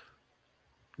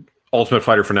 Ultimate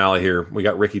Fighter finale here. We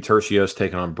got Ricky Tercios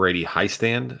taking on Brady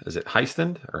Hiestand. Is it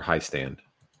Hiestand or Hiestand?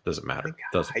 Doesn't matter.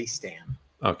 Hiestand.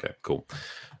 Okay, cool.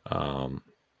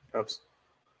 Oops.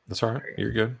 That's all right.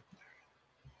 You're good.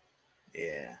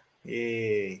 Yeah.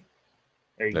 Yay.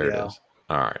 There you There go. it is.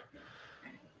 All right.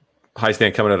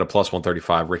 Hiestand coming at a plus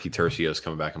 135. Ricky Tercios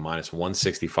coming back at minus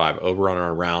 165. Over on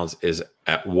our rounds is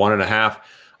at 1.5.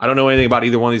 I don't know anything about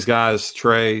either one of these guys.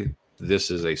 Trey,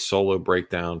 this is a solo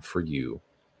breakdown for you.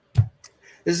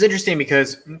 This is interesting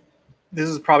because this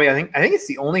is probably, I think it's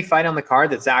the only fight on the card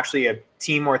that's actually a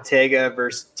Team Ortega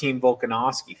versus Team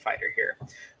Volkanovski fighter here.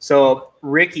 So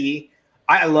Ricky,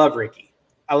 I love Ricky.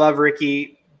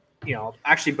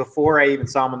 Actually before I even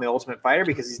saw him on The Ultimate Fighter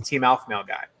because he's a Team Alpha Male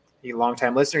guy. You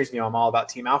longtime listeners, I'm all about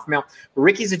Team Alpha Male. But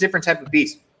Ricky's a different type of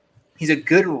beast. He's a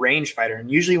good range fighter.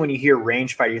 And usually when you hear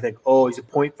range fighter, you think, oh, he's a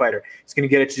point fighter. He's going to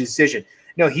get it to decision.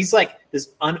 No, he's like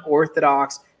this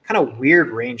unorthodox, kind of weird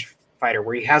range fighter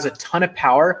where he has a ton of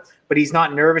power, but he's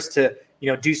not nervous to,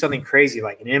 do something crazy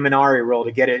like an Imanari roll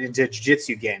to get it into a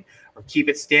jiu-jitsu game or keep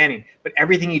it standing. But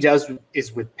everything he does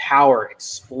is with power,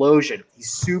 explosion. He's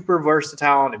super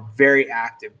versatile and very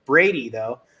active. Brady,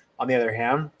 though, on the other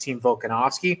hand, Team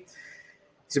Volkanovski,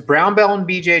 he's a brown belt in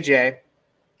BJJ.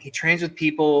 He trains with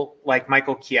people like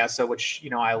Michael Chiesa, which,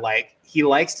 I like. He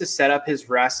likes to set up his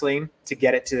wrestling to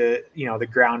get it to, the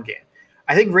ground game.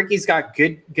 I think Ricky's got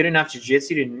good enough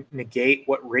jiu-jitsu to negate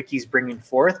what Ricky's bringing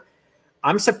forth.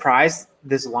 I'm surprised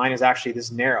this line is actually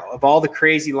this narrow. Of all the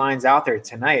crazy lines out there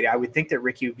tonight, I would think that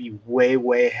Ricky would be way,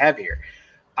 way heavier.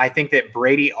 I think that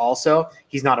Brady also,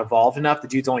 he's not evolved enough. The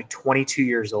dude's only 22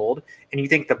 years old. And you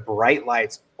think the bright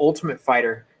lights, Ultimate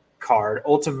Fighter card,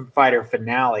 Ultimate Fighter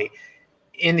finale,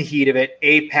 in the heat of it,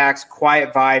 Apex,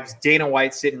 quiet vibes, Dana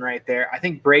White sitting right there. I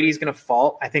think Brady's going to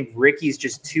fault. I think Ricky's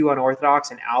just too unorthodox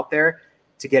and out there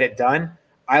to get it done.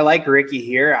 I like Ricky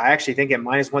here. I actually think at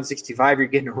minus 165, you're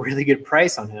getting a really good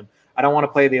price on him. I don't want to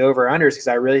play the over-unders because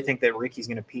I really think that Ricky's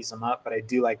going to piece him up, but I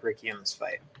do like Ricky in this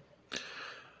fight.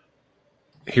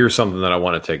 Here's something that I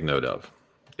want to take note of.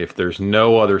 If there's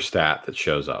no other stat that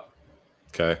shows up,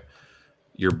 okay,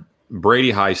 your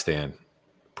Brady Hiestand,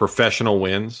 professional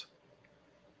wins,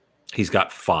 he's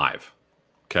got 5,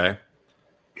 okay?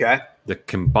 Okay. The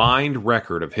combined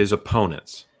record of his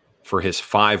opponents for his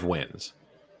 5 wins,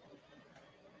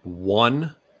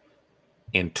 1-24.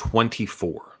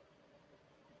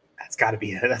 That's got to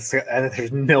be it.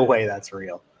 There's no way that's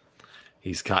real.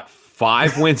 He's got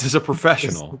 5 wins as a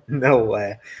professional. No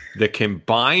way. The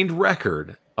combined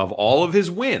record of all of his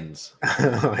wins,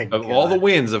 all the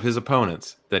wins of his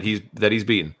opponents that he's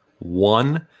beaten,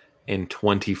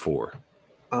 1-24.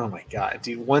 Oh my God,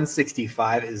 dude!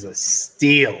 165 is a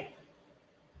steal.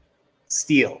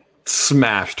 Steal.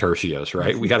 Smash Tertios,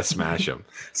 right? We got to smash him.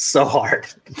 So hard.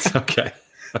 Okay.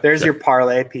 There's your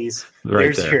parlay piece. Right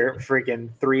There's there. your freaking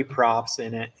 3 props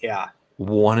in it. Yeah.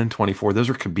 1 in 24. Those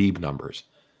are Khabib numbers.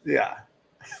 Yeah.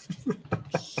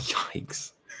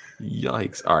 Yikes.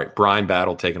 All right. Brian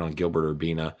Battle taking on Gilbert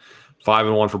Urbina.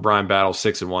 5-1 for Brian Battle,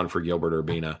 6-1 for Gilbert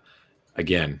Urbina.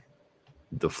 Again,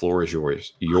 the floor is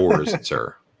yours,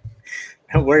 sir.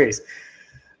 No worries.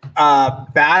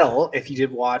 Battle, if you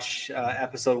did watch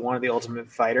episode 1 of The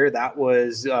Ultimate Fighter, that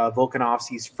was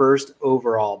Volkanovski's first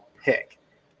overall pick.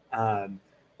 A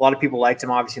lot of people liked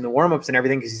him, obviously, in the warm-ups and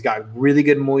everything because he's got really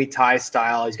good Muay Thai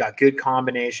style. He's got good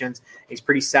combinations. He's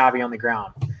pretty savvy on the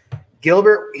ground.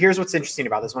 Gilbert, here's what's interesting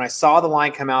about this. When I saw the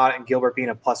line come out and Gilbert being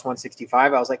a plus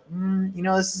 165, I was like,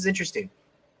 this is interesting.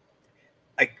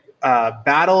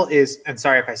 Battle is, and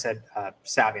sorry if I said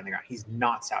savvy on the ground. He's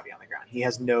not savvy on the ground. He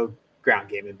has no ground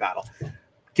game in Battle.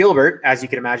 Gilbert, as you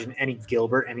can imagine, any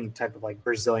Gilbert, any type of like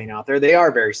Brazilian out there, they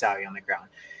are very savvy on the ground.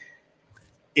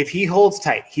 If he holds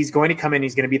tight, he's going to come in,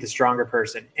 he's going to be the stronger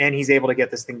person, and he's able to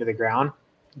get this thing to the ground.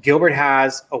 Gilbert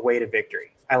has a way to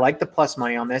victory. I like the plus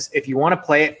money on this. If you want to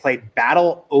play it, play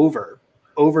Battle over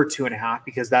 2.5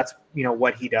 because that's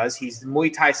what he does. He's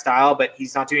Muay Thai style, but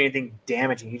he's not doing anything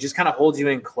damaging. He just kind of holds you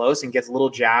in close and gets little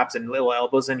jabs and little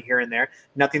elbows in here and there.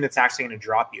 Nothing that's actually going to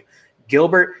drop you.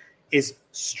 Gilbert is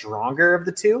stronger of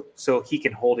the two, so he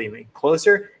can hold him in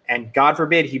closer. And God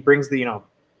forbid he brings the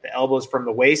elbows from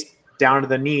the waist down to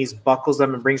the knees, buckles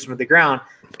them and brings them to the ground.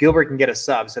 Gilbert can get a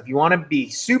sub. So if you want to be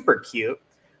super cute,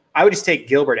 I would just take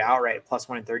Gilbert outright at plus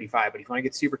 135. But if you want to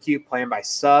get super cute, play him by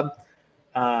sub.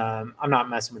 I'm not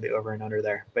messing with the over and under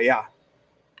there. But yeah.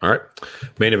 All right.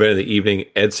 Main event of the evening,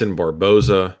 Edson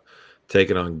Barboza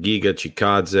taking on Giga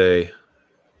Chikadze.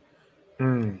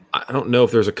 I don't know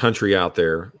if there's a country out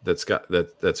there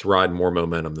that's riding more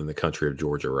momentum than the country of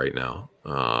Georgia right now.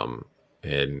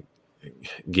 And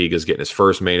Giga's getting his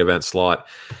first main event slot.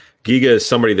 Giga is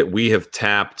somebody that we have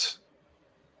tapped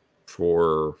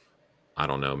for, I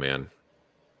don't know, man.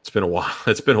 It's been a while.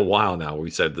 It's been a while now. We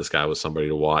said this guy was somebody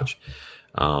to watch.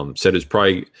 Said it's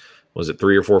probably, was it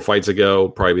 3 or 4 fights ago?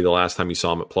 Probably be the last time you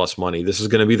saw him at plus money. This is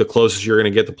going to be the closest you're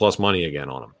going to get to plus money again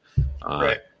on him.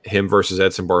 Right. Him versus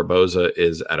Edson Barboza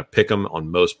is at a pick'em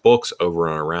on most books. Over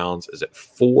on rounds is at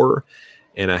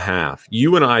 4.5.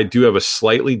 You and I do have a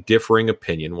slightly differing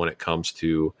opinion when it comes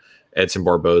to Edson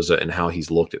Barboza and how he's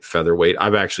looked at featherweight.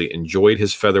 I've actually enjoyed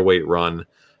his featherweight run.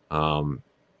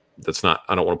 That's not,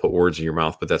 I don't want to put words in your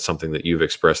mouth, but that's something that you've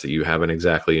expressed that you haven't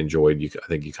exactly enjoyed. I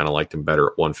think you kind of liked him better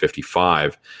at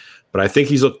 155, but I think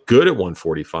he's looked good at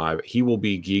 145. He will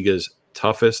be Giga's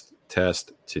toughest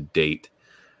test to date.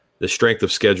 The strength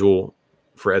of schedule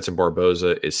for Edson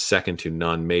Barboza is second to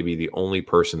none. Maybe the only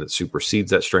person that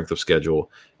supersedes that strength of schedule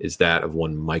is that of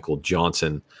one Michael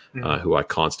Johnson, who I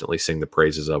constantly sing the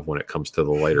praises of when it comes to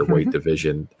the lighter weight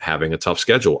division having a tough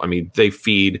schedule. I mean, they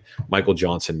feed Michael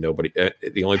Johnson.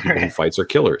 The only people who fights are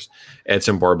killers.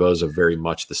 Edson Barboza, very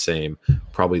much the same.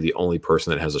 Probably the only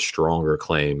person that has a stronger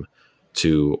claim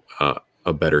to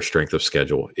a better strength of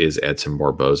schedule is Edson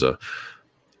Barboza.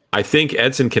 I think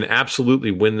Edson can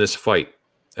absolutely win this fight.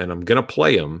 And I'm going to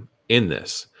play him in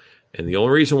this. And the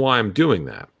only reason why I'm doing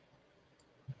that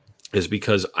is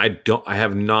because I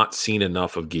have not seen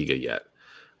enough of Giga yet.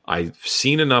 I've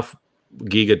seen enough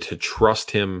Giga to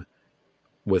trust him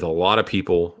with a lot of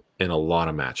people in a lot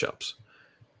of matchups.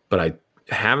 But I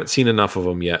haven't seen enough of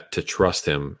him yet to trust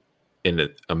him in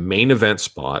a main event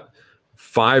spot,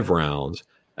 5 rounds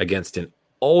against an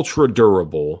ultra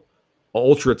durable,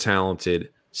 ultra talented,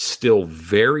 still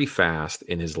very fast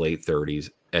in his late 30s,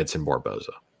 Edson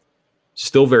Barboza.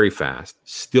 Still very fast,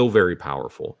 still very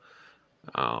powerful.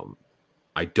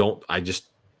 I just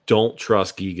don't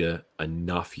trust Giga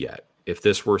enough yet. If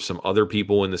this were some other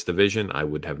people in this division, I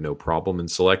would have no problem in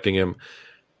selecting him.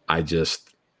 I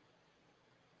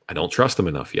don't trust him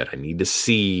enough yet. I need to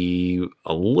see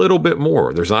a little bit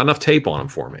more. There's not enough tape on him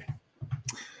for me.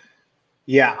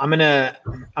 Yeah, I'm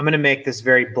gonna make this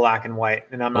very black and white,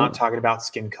 and I'm not talking about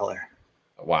skin color.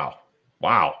 Wow.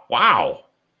 Well,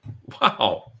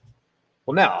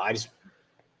 no,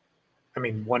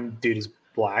 one dude is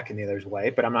black and the other's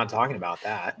white, but I'm not talking about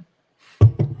that.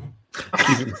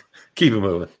 Keep it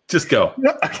moving. Just go.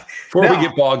 No, okay. Before we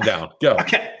get bogged down. Go.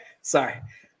 Okay. Sorry.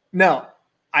 No,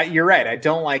 you're right.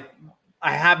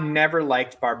 I have never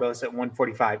liked Barboza at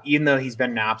 145, even though he's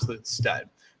been an absolute stud.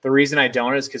 The reason I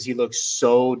don't is because he looks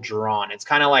so drawn. It's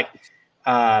kind of like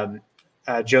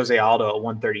Jose Aldo at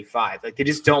 135. Like, they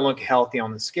just don't look healthy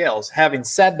on the scales. Having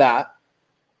said that,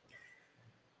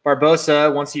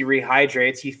 Barbosa, once he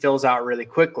rehydrates, he fills out really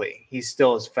quickly. He's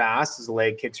still as fast. His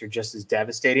leg kicks are just as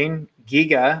devastating.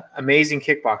 Giga, amazing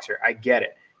kickboxer. I get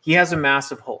it. He has a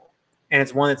massive hole, and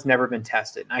it's one that's never been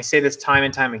tested. And I say this time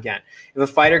and time again. If a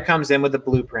fighter comes in with a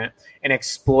blueprint and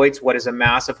exploits what is a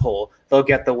massive hole, they'll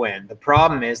get the win. The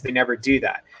problem is they never do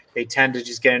that. They tend to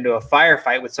just get into a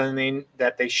firefight with something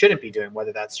that they shouldn't be doing,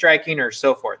 whether that's striking or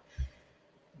so forth.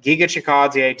 Giga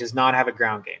Chikadze does not have a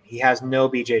ground game. He has no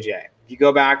BJJ. If you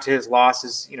go back to his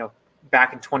losses,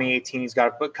 back in 2018, he's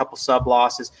got a couple sub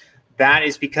losses. That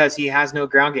is because he has no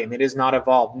ground game. It is not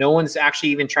evolved. No one's actually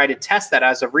even tried to test that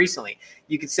as of recently.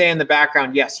 You could say in the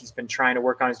background, yes, he's been trying to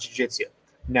work on his jiu-jitsu.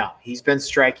 No, he's been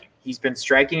striking. He's been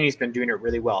striking, and he's been doing it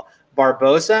really well.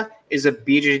 Barbosa is a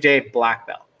BJJ black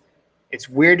belt. It's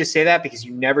weird to say that because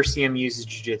you never see him use his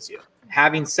jiu-jitsu.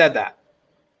 Having said that,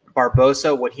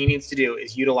 Barbosa, what he needs to do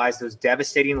is utilize those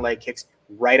devastating leg kicks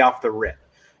right off the rip.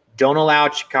 Don't allow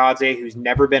Chikadze, who's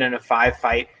never been in a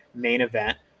 5-fight main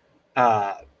event,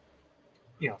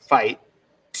 fight,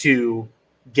 to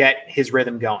get his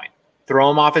rhythm going.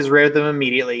 Throw him off his rhythm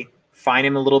immediately. Find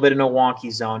him a little bit in a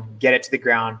wonky zone. Get it to the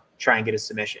ground. Try and get a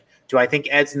submission. Do I think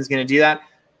Edson's going to do that?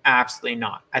 Absolutely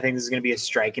not. I think this is going to be a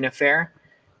striking affair.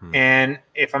 And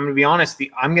if I'm going to be honest,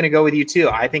 I'm going to go with you too.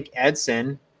 I think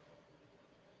Edson,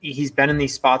 he's been in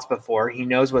these spots before. He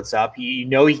knows what's up. He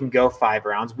can go 5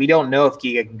 rounds. We don't know if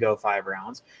Giga can go 5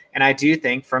 rounds. And I do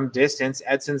think from distance,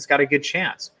 Edson's got a good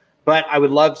chance. But I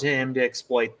would love him to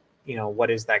exploit,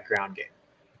 what is that ground game?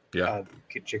 Yeah.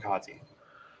 Chikadze.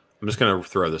 I'm just going to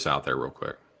throw this out there real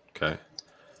quick. Okay.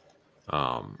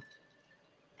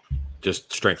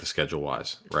 Just strength of schedule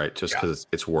wise, right? Just because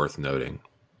it's worth noting.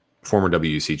 Former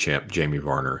WEC champ Jamie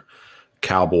Varner,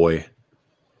 Cowboy,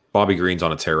 Bobby Green's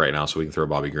on a tear right now, so we can throw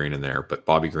Bobby Green in there. But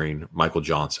Bobby Green, Michael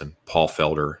Johnson, Paul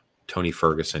Felder, Tony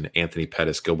Ferguson, Anthony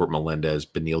Pettis, Gilbert Melendez,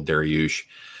 Beneil Dariush,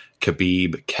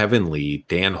 Khabib, Kevin Lee,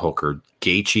 Dan Hooker,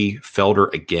 Gaethje,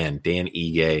 Felder again, Dan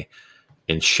Ige,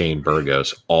 and Shane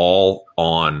Burgos, all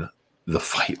on the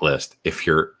fight list. If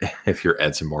you're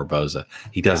Edson Barboza,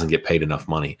 he doesn't get paid enough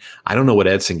money. I don't know what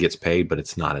Edson gets paid, but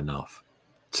it's not enough.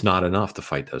 It's not enough to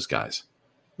fight those guys.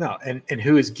 No, and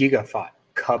who is Giga fought?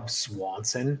 Cub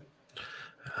Swanson.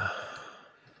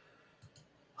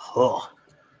 Oh.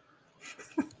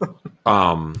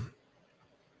 Oh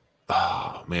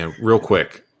man, real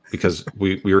quick, because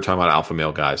we were talking about alpha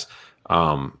male guys.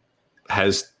 When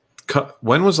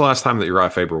was the last time that Uriah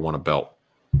Faber won a belt?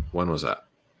 When was that?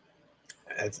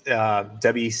 It's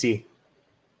WEC.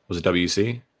 Was it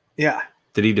WEC? Yeah.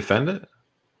 Did he defend it?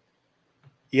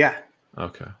 Yeah.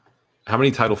 Okay. How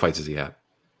many title fights has he had?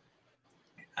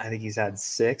 I think he's had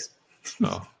 6.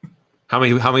 Oh. How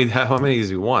many has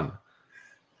he won?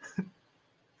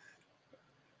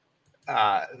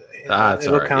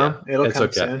 It'll come. Yeah. It'll it's come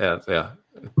okay. soon. Yeah.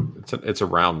 It's a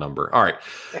round number. All right.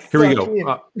 Here we go.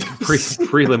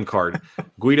 Prelim card.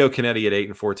 Guido Canetti at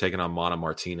 8-4 taking on Mana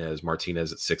Martinez.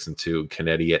 Martinez at 6-2.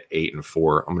 Canetti at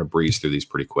 8-4. I'm going to breeze through these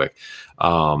pretty quick.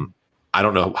 I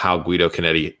don't know how Guido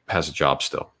Canetti has a job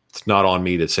still. It's not on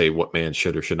me to say what man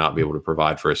should or should not be able to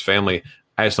provide for his family.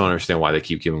 I just don't understand why they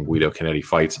keep giving Guido Canetti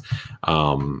fights.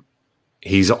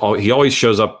 He always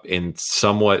shows up in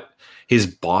somewhat. His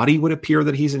body would appear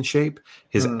that he's in shape.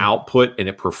 His output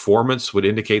and performance would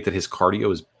indicate that his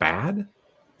cardio is bad.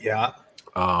 Yeah.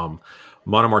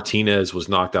 Mana Martinez was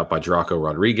knocked out by Draco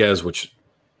Rodriguez, which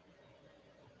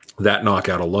that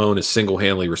knockout alone is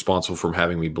single-handedly responsible for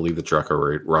having me believe that Draco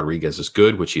Rodriguez is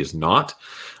good, which he is not.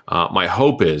 My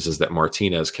hope is that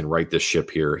Martinez can right this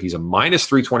ship here. He's a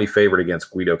 -320 favorite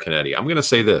against Guido Canetti. I'm going to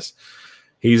say this.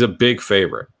 He's a big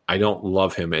favorite. I don't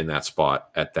love him in that spot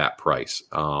at that price.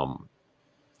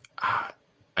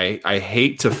 I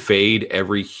hate to fade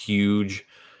every huge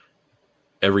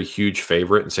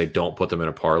favorite and say don't put them in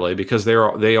a parlay because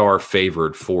they are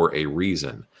favored for a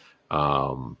reason.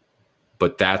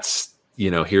 But that's,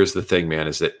 here's the thing, man,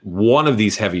 is that one of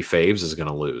these heavy faves is going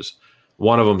to lose.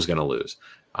 One of them is going to lose.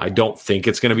 I don't think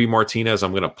it's going to be Martinez.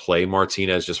 I'm going to play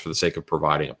Martinez just for the sake of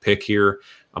providing a pick here.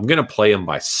 I'm going to play him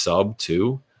by sub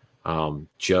too,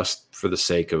 just for the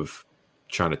sake of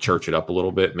trying to church it up a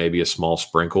little bit, maybe a small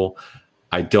sprinkle.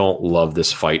 I don't love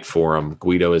this fight for him.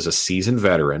 Guido is a seasoned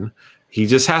veteran. He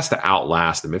just has to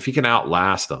outlast him. If he can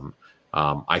outlast him,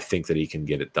 I think that he can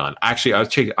get it done. Actually,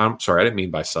 I'm sorry, I didn't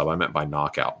mean by sub. I meant by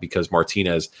knockout because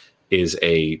Martinez is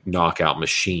a knockout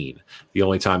machine. The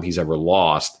only time he's ever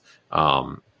lost,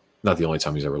 not the only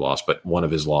time he's ever lost, but one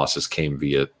of his losses came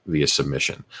via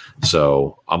submission.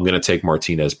 So I'm going to take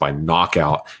Martinez by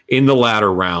knockout in the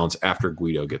latter rounds after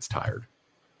Guido gets tired.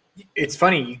 It's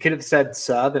funny. You could have said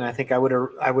sub, and I think I would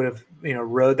have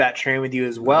rode that train with you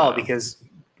as well because,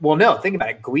 well, no, think about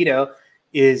it. Guido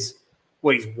is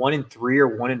he's 1-3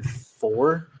 or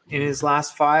 1-4 in his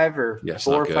last 5 or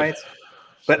 4 fights,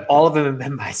 but all of them have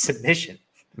been by submission.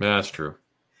 Yeah, that's true.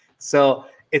 So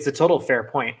it's a total fair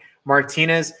point.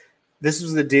 Martinez, this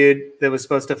was the dude that was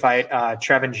supposed to fight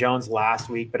Trevin Jones last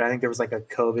week, but I think there was like a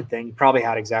COVID thing. He probably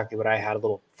had exactly what I had, a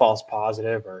little false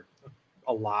positive or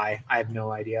a lie. I have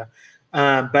no idea.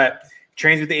 But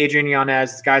trains with Adrian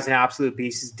Yanez. This guy's an absolute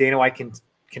beast. He's Dana White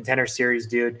contender series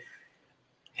dude.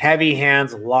 Heavy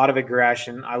hands, a lot of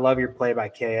aggression. I love your play by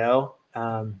KO.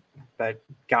 But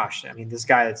gosh, I mean, this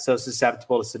guy that's so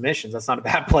susceptible to submissions, that's not a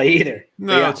bad play either.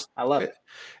 No, yeah, I love it.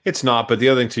 It's not. But the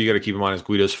other thing too, you got to keep in mind is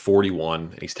Guido's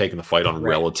 41. He's taking the fight on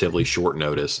relatively short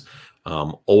notice.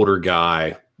 Older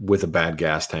guy with a bad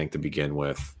gas tank to begin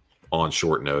with on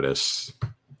short notice.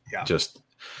 Yeah. Just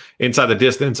inside the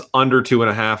distance, under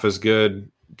 2.5 is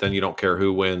good. Then you don't care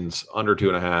who wins. Under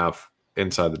 2.5,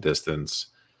 inside the distance.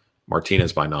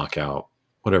 Martinez by knockout.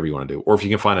 Whatever you want to do. Or if you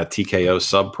can find a TKO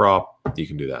sub prop, you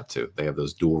can do that too. They have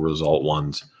those dual result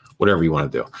ones. Whatever you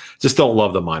want to do. Just don't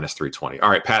love the minus 320. All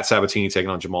right, Pat Sabatini taking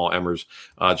on Jamal Emmers.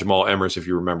 Jamal Emmers, if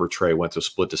you remember, Trey went to a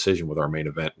split decision with our main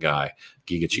event guy,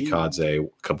 Giga Chikadze, a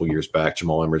couple years back.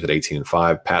 Jamal Emmers at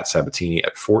 18-5. Pat Sabatini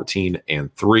at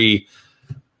 14-3.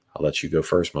 I'll let you go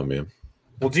first, my man.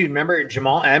 Well, dude, remember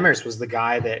Jamal Emmers was the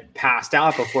guy that passed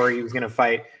out before he was going to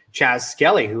fight Chaz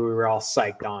Skelly, who we were all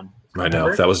psyched on. Remember? I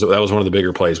know. That was one of the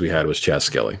bigger plays we had was Chaz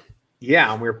Skelly.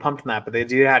 Yeah, and we were pumped on that. But the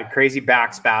dude had a crazy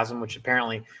back spasm, which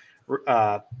apparently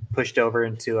pushed over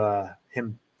into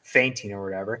him fainting or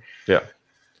whatever. Yeah.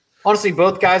 Honestly,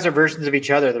 both guys are versions of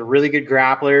each other. They're really good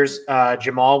grapplers.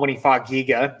 Jamal, when he fought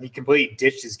Giga, he completely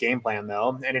ditched his game plan,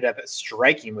 though. Ended up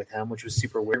striking with him, which was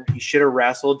super weird. He should have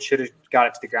wrestled, should have got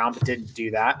it to the ground, but didn't do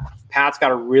that. Pat's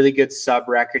got a really good sub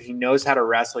record. He knows how to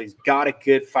wrestle. He's got a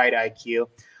good fight IQ.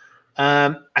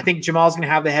 I think Jamal's going to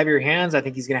have the heavier hands. I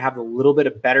think he's going to have a little bit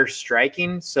of better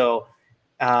striking. So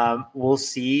we'll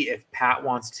see if Pat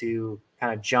wants to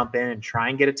kind of jump in and try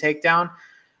and get a takedown.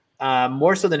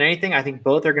 More so than anything, I think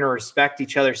both are going to respect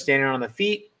each other standing on the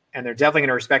feet, and they're definitely going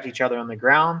to respect each other on the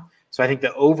ground. So I think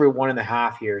the over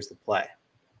 1.5 here is the play.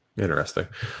 Interesting.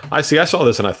 I saw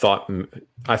this and I thought over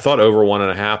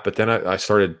 1.5, but then I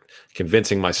started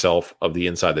convincing myself of the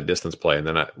inside the distance play. And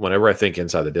then whenever I think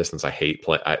inside the distance, I hate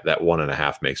play. That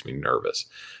 1.5 makes me nervous.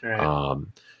 Right.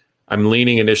 I'm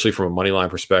leaning initially from a money line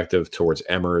perspective towards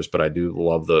Emmers, but I do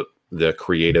love the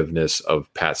creativeness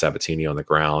of Pat Sabatini on the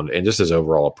ground and just his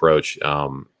overall approach. I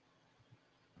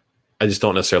just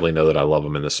don't necessarily know that I love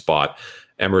him in this spot.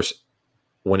 Emmers,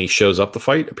 when he shows up the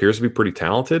fight, appears to be pretty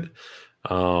talented.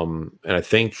 And I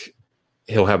think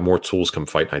he'll have more tools come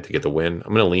fight night to get the win.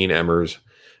 I'm going to lean Emmers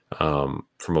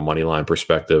from a money line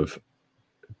perspective.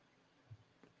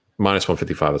 Minus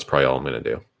 155, that's probably all I'm going to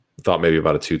do. Thought maybe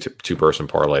about a two-person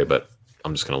parlay, but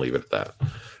I'm just going to leave it at that.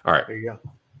 All right. There you go.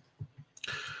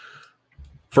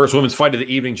 First women's fight of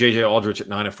the evening, JJ Aldrich at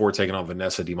 9-4, taking on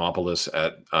Vanessa Demopoulos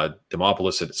at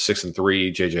 6-3.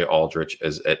 JJ Aldrich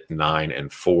is at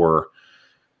 9-4.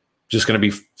 Just going to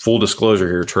be full disclosure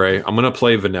here, Trey. I'm going to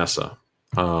play Vanessa.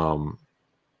 And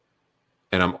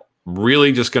I'm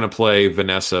really just going to play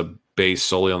Vanessa based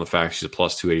solely on the fact she's a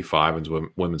plus 285 and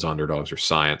women's underdogs are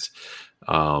science.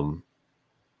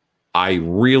 I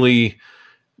really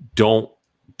don't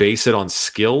base it on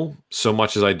skill so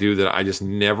much as I do that I just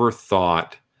never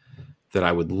thought that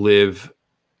I would live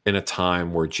in a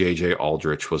time where JJ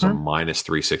Aldrich was a minus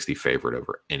 360 favorite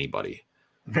over anybody.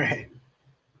 Right.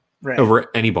 Over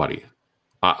anybody.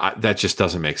 That just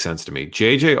doesn't make sense to me.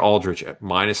 JJ Aldrich at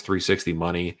minus 360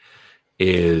 money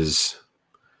is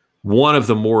one of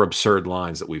the more absurd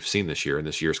lines that we've seen this year, and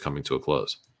this year's coming to a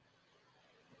close.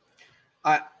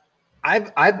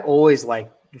 I've always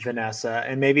liked Vanessa,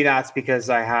 and maybe that's because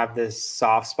I have this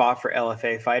soft spot for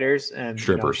LFA fighters and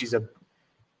strippers. She's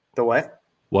the what?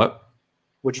 What?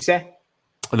 What'd you say?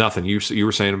 Nothing. You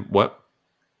were saying what?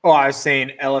 Oh, I was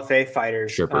saying LFA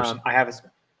fighters. Strippers.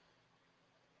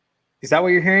 Is that what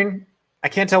you're hearing? I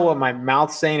can't tell what my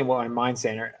mouth's saying and what my mind's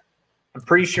saying. I'm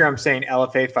pretty sure I'm saying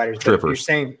LFA fighters. Strippers. You're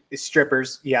saying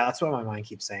strippers. Yeah, that's what my mind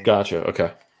keeps saying. Gotcha.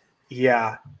 Okay.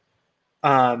 Yeah.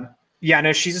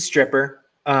 No, she's a stripper.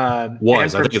 I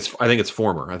think it's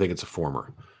former. I think it's a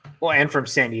former. Well, and from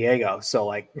San Diego. So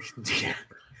like,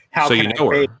 how so can you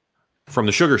know her from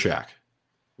the Sugar Shack?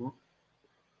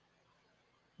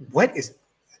 What is?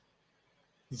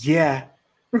 Yeah.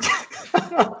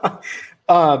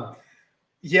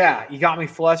 Yeah, you got me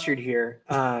flustered here.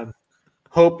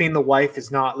 Hoping the wife is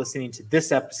not listening to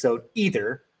this episode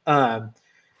either.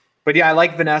 But yeah, I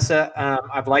like Vanessa.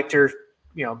 I've liked her,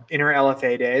 in her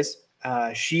LFA days.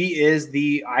 She is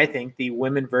I think the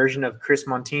women version of Chris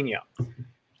Montino.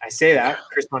 I say that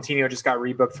Chris Montino just got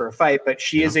rebooked for a fight, but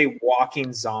she is a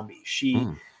walking zombie. She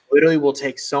literally will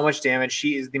take so much damage.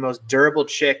 She is the most durable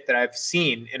chick that I've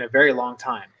seen in a very long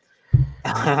time.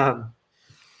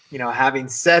 Having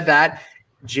said that,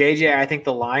 JJ, I think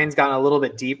the line's gotten a little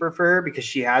bit deeper for her because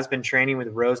she has been training with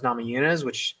Rose Namajunas,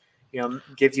 which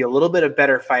gives you a little bit of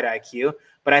better fight IQ.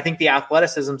 But I think the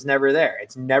athleticism's never there.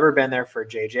 It's never been there for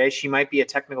JJ. She might be a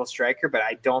technical striker, but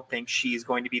I don't think she's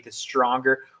going to be the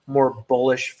stronger, more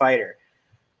bullish fighter.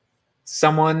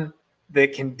 Someone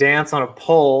that can dance on a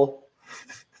pole,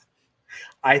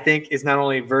 I think, is not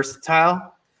only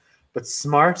versatile, but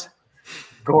smart,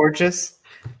 gorgeous,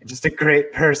 and just a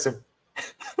great person.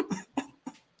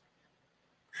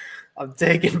 I'm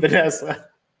taking Vanessa.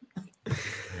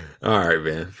 All right,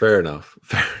 man. Fair enough.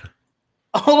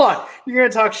 Hold on. You're gonna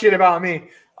talk shit about me.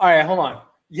 All right, hold on.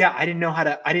 Yeah, I didn't know how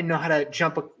to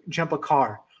jump a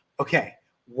car. Okay,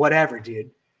 whatever,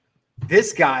 dude.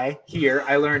 This guy here,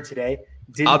 I learned today.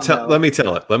 Let me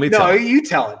tell it. No, you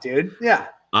tell it, dude. Yeah.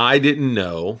 I didn't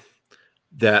know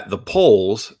that the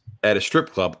poles at a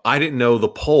strip club. I didn't know the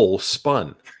pole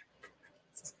spun.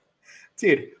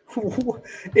 Dude,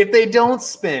 if they don't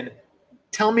spin,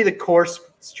 tell me the core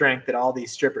strength that all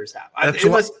these strippers have. It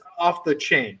was off the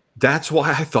chain. That's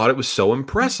why I thought it was so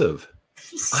impressive.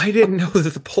 I didn't know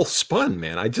that the pole spun,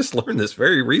 man. I just learned this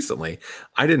very recently.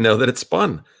 I didn't know that it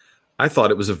spun. I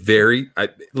thought it was I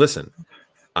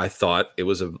thought it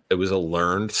was a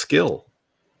learned skill.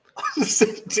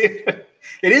 Dude, it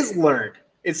is learned.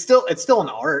 It's still an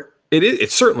art. It is.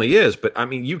 It certainly is. But I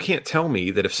mean, you can't tell me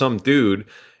that if some dude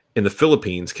in the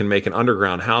Philippines can make an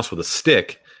underground house with a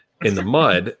stick in the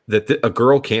mud, that a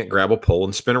girl can't grab a pole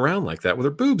and spin around like that with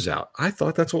her boobs out. I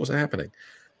thought that's what was happening.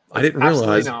 I didn't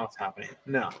realize not what's happening.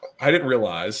 No, I didn't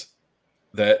realize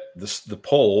that the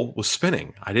pole was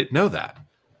spinning. I didn't know that.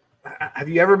 Have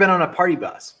you ever been on a party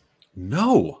bus?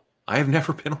 No, I have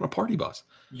never been on a party bus.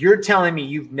 You're telling me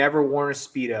you've never worn a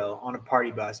Speedo on a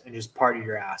party bus and just partied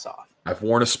your ass off? I've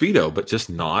worn a Speedo, but just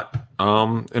not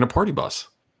in a party bus.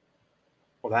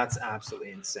 Well, that's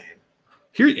absolutely insane.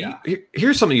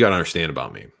 Here's something you got to understand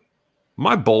about me.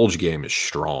 My bulge game is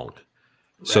strong.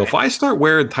 Right. So if I start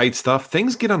wearing tight stuff,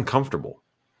 things get uncomfortable.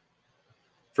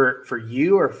 For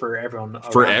you or for everyone?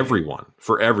 For everyone.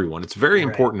 For everyone. It's very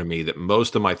important to me that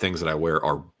most of my things that I wear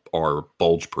are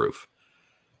bulge proof.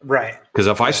 Right. Because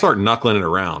if I start knuckling it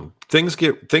around, things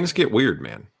get weird,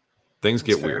 man. Things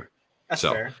get weird. That's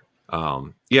fair.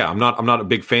 I'm not a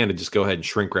big fan to just go ahead and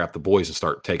shrink wrap the boys and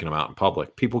start taking them out in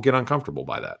public. People get uncomfortable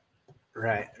by that.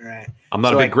 Right. I'm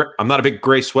not a big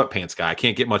gray sweatpants guy. I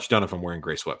can't get much done if I'm wearing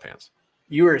gray sweatpants.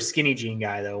 You were a skinny jean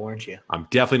guy though, weren't you? I'm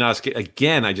definitely not a skinny.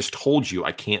 Again, I just told you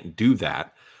I can't do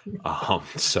that.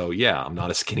 So yeah, I'm not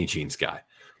a skinny jeans guy.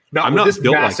 I'm not this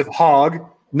massive hog.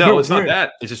 No, it's not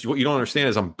that. It's just what you don't understand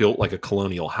is I'm built like a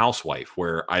colonial housewife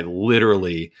where I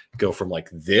literally go from like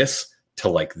this to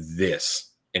like this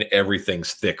and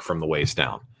everything's thick from the waist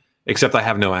down. Except I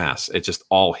have no ass. It's just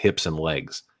all hips and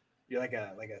legs. You're like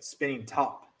a spinning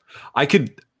top. I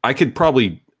could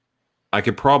probably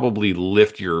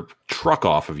lift your truck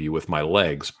off of you with my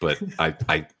legs, but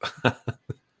I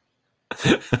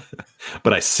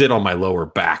but I sit on my lower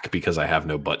back because I have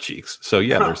no butt cheeks. So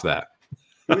yeah, there's that.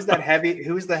 Who was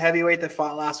the heavyweight that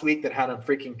fought last week that had a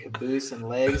freaking caboose and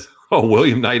legs? Oh,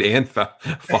 William Knight and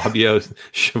Fabio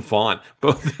Chavant.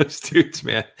 Both those dudes,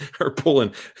 man, are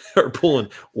pulling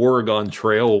Oregon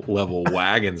Trail level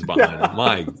wagons behind them.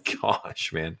 My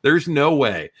gosh, man. There's no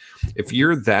way. If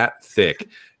you're that thick,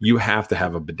 you have to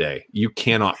have a bidet. You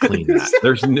cannot clean that.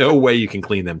 There's no way you can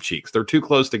clean them cheeks. They're too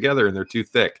close together and they're too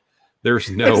thick.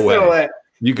 There's no way.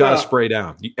 You got to spray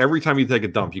down. Every time you take a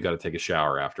dump, you got to take a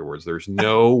shower afterwards. There's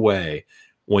no way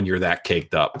when you're that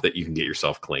caked up that you can get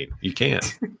yourself clean. You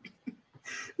can't.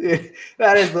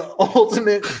 That is the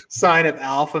ultimate sign of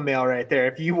alpha male right there.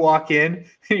 If you walk in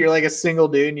and you're like a single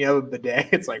dude and you have a bidet,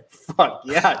 it's like, fuck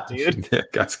yeah, dude.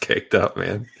 That guy's caked up,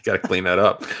 man. You got to clean that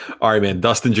up. All right, man.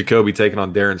 Dustin Jacoby taking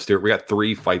on Darren Stewart. We got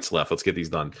 3 fights left. Let's get these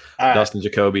done. Dustin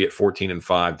Jacoby at 14-5,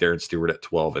 Darren Stewart at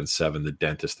 12-7, the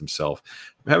dentist himself.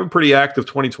 Having pretty active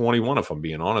 2021, if I'm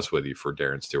being honest with you, for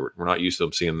Darren Stewart. We're not used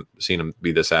to seeing him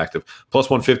be this active.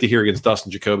 Plus 150 here against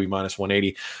Dustin Jacoby, minus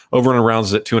 180. Over and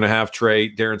rounds at 2.5.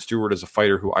 Trey, Darren Stewart is a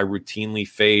fighter who I routinely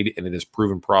fade, and it has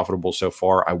proven profitable so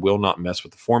far. I will not mess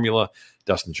with the formula.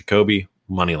 Dustin Jacoby,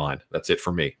 money line. That's it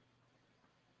for me.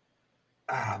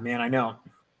 Ah, man, I know.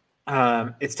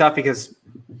 It's tough because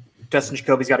Dustin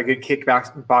Jacoby's got a good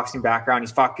kickboxing background.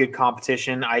 He's fought good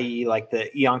competition, i.e. like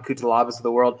the Ion Cutelabas of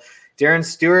the world. Darren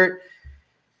Stewart,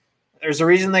 there's a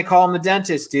reason they call him the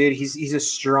dentist, dude. He's a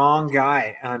strong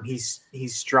guy. He's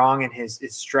strong in his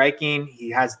striking.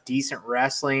 He has decent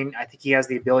wrestling. I think he has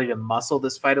the ability to muscle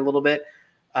this fight a little bit.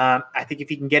 I think if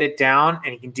he can get it down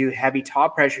and he can do heavy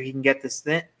top pressure, he can get this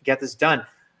done.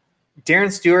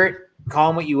 Darren Stewart, call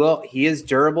him what you will, he is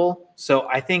durable. So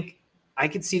I think I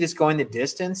could see this going the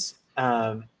distance.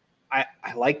 I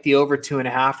like the over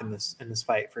 2.5 in this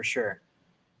fight for sure.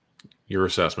 Your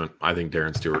assessment? I think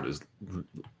Darren Stewart is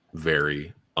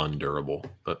very undurable,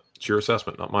 but it's your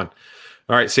assessment, not mine.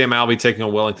 All right, Sam Alvey taking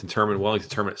on Wellington Turman. Wellington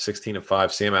Turman at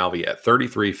 16-5. Sam Alvey at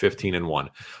 33, 15-1.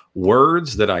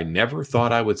 Words that I never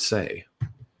thought I would say.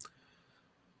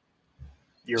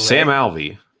 You're Sam right.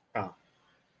 Alvey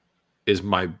is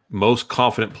my most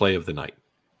confident play of the night.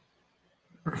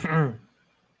 I'm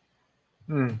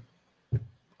going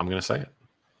to say it.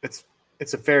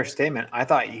 It's a fair statement. I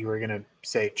thought you were going to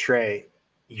say, Trey,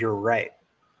 you're right.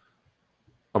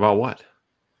 About what?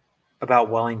 About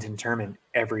Wellington Turman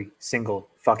every single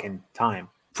fucking time.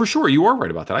 For sure, you are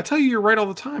right about that. I tell you, you're right all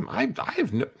the time. I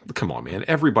have no. Come on, man.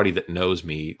 Everybody that knows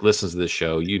me, listens to this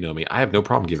show, you know me. I have no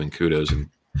problem giving kudos and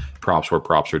props where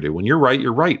props are due. When you're right,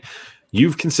 you're right.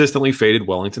 You've consistently faded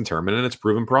Wellington Turman, and it's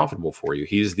proven profitable for you.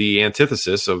 He's the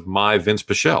antithesis of my Vince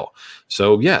Pichel.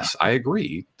 So, yes, I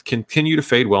agree. Continue to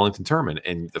fade Wellington Turman.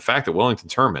 And the fact that Wellington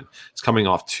Turman is coming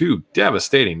off 2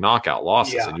 devastating knockout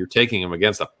losses, and you're taking him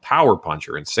against a power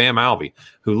puncher and Sam Alvey,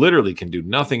 who literally can do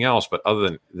nothing else but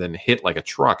other than hit like a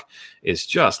truck, is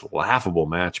just laughable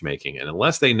matchmaking. And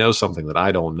unless they know something that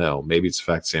I don't know, maybe it's the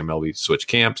fact Sam Alvey switched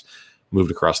camps,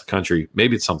 moved across the country.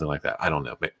 Maybe it's something like that. I don't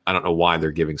know. I don't know why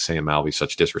they're giving Sam Alvey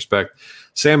such disrespect.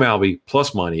 Sam Alvey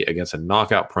plus money against a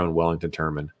knockout-prone Wellington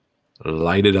Turman.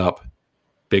 Light it up.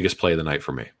 Biggest play of the night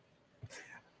for me.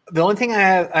 The only thing I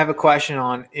have a question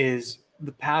on is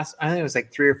the past, I think it was like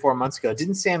 3 or 4 months ago.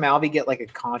 Didn't Sam Alvey get like a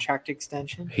contract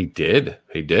extension? He did.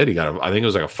 He got I think it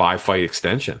was like a 5-fight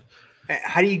extension.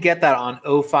 How do you get that on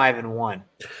 0-5-1?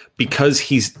 Because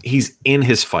he's in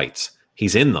his fights.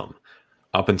 He's in them.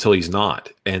 Up until he's not.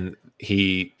 And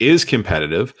he is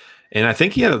competitive. And I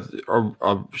think he had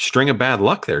a string of bad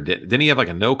luck there. Didn't he have like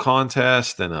a no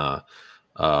contest and a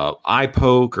eye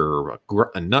poke or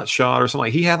a nut shot or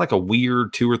something? He had like a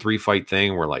weird 2 or 3 fight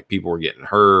thing where like people were getting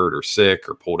hurt or sick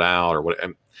or pulled out or what.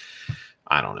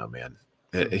 I don't know, man.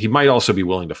 He might also be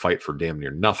willing to fight for damn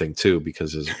near nothing too,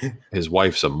 because his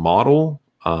wife's a model.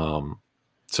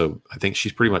 So I think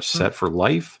she's pretty much set for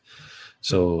life.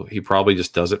 So he probably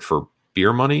just does it for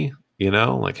beer money,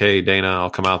 like, hey, Dana, I'll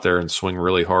come out there and swing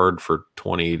really hard for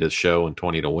 20 to show and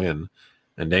 20 to win.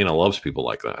 And Dana loves people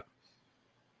like that.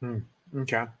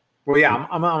 Okay. Well, yeah,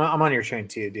 I'm on your train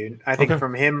too, dude. I think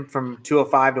from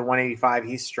 205 to 185,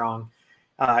 he's strong.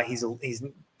 He's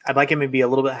I'd like him to be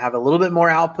have a little bit more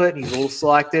output. He's a little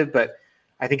selective, but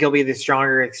I think he'll be the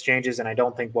stronger exchanges. And I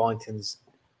don't think Wellington's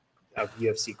of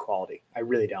UFC quality. I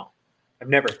really don't. I've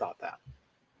never thought that.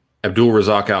 Abdul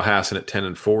Razak Al Hassan at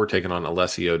 10-4, taking on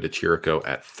Alessio Di Chirico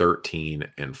at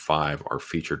 13-5, our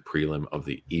featured prelim of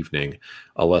the evening.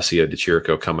 Alessio Di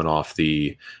Chirico coming off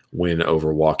the win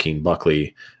over Joaquin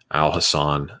Buckley. Al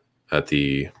Hassan at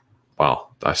the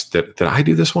did I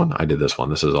do this one? I did this one.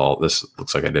 This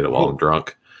looks like I did it while I'm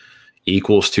drunk.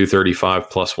 Equals 235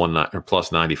 plus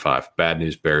 95. Bad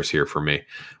news bears here for me.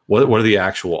 What are the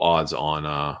actual odds on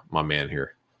my man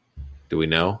here? Do we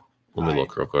know? Let me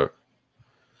look real quick.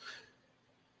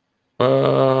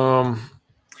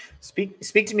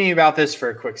 Speak to me about this for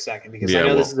a quick second, because I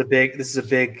know this is a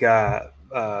big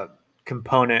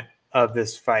component of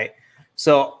this fight.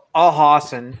 So Al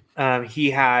Hassan, he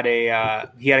had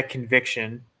a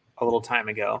conviction a little time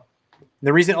ago.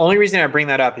 The only reason I bring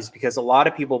that up is because a lot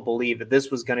of people believe that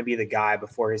this was going to be the guy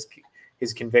before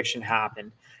his conviction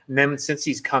happened. And then since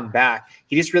he's come back,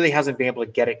 he just really hasn't been able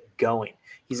to get it going.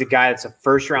 He's a guy that's a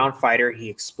first-round fighter. He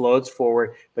explodes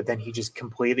forward, but then he just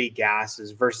completely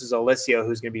gasses versus Alessio,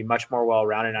 who's going to be much more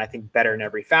well-rounded and I think better in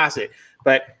every facet.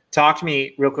 But talk to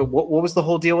me real quick. What was the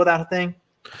whole deal with that thing?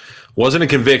 Wasn't a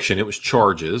conviction. It was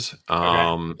charges,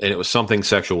 and it was something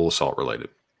sexual assault related.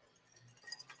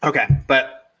 Okay,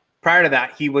 but prior to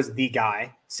that, he was the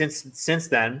guy. Since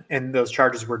then, and those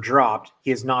charges were dropped,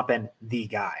 he has not been the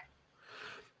guy.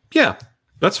 Yeah,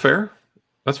 that's fair.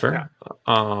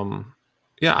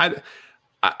 Yeah.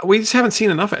 We just haven't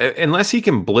seen enough. Unless he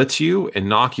can blitz you and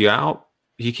knock you out,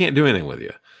 he can't do anything with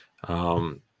you.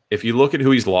 If you look at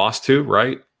who he's lost to,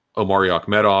 right? Omari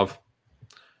Akhmedov,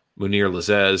 Munir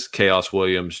Lazzez, Chaos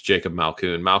Williams, Jacob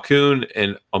Malkoun. Malkoun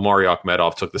and Omari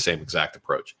Akhmedov took the same exact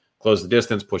approach. close the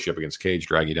distance, push you up against cage,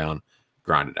 drag you down,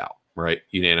 grind it out, right?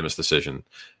 Unanimous decision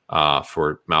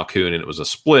for Malkoun, and it was a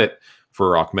split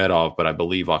for Akhmedov, but I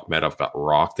believe Akhmedov got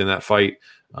rocked in that fight,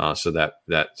 so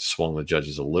that swung the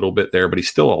judges a little bit there, but he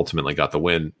still ultimately got the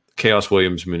win. Chaos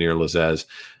Williams, Munir Lazzez,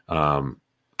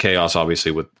 Chaos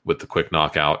obviously with the quick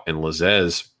knockout, and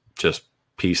Lazzez just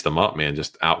pieced them up, man,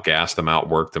 just outgassed them,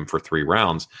 outworked them for 3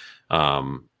 rounds.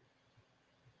 I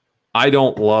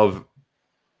don't love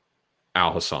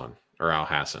Al Hassan.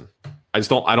 I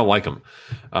don't like him.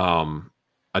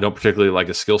 I don't particularly like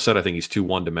his skill set. I think he's too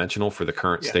one-dimensional for the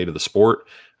current state of the sport.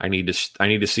 I need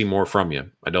to see more from you.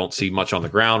 I don't see much on the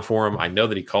ground for him. I know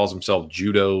that he calls himself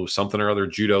Judo something or other,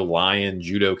 Judo Lion,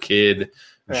 Judo Kid,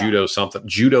 Judo something,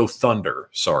 Judo Thunder.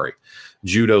 Sorry,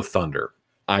 Judo Thunder.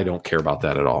 I don't care about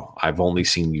that at all. I've only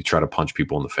seen you try to punch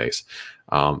people in the face.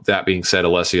 That being said,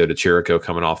 Alessio Di Chirico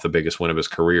coming off the biggest win of his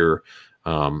career.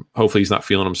 Hopefully he's not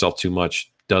feeling himself too much,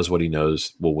 does what he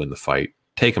knows, will win the fight.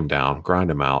 Take him down, grind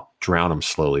him out, drown him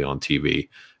slowly on TV,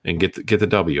 and get the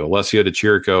W. Alessio Di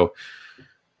Chirico,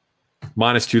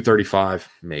 minus 235,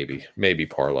 maybe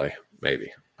parlay,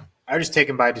 maybe. I would just take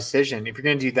him by decision. If you're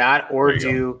going to do that, or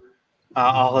do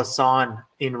Al Hassan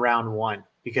in round 1,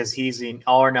 because he's an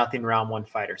all or nothing round 1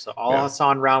 fighter. So Al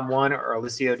Hassan round 1, or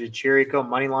Alessio Di Chirico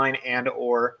money line and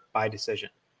or by decision.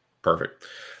 Perfect.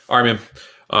 All right, man.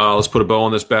 Let's put a bow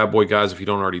on this bad boy, guys. If you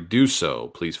don't already do so,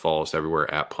 please follow us everywhere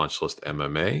at Punchlist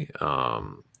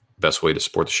MMA. Best way to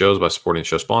support the show is by supporting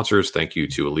show sponsors. Thank you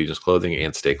to Allegiance Clothing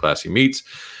and Stay Classy Meats.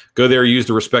 Go there, use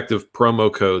the respective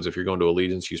promo codes. If you're going to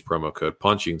Allegiance, use promo code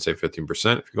PUNCH. You can save 15%. If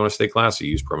you're going to Stay Classy,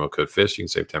 use promo code FISH. You can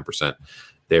save 10%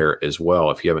 there as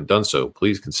well. If you haven't done so,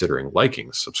 please consider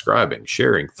liking, subscribing,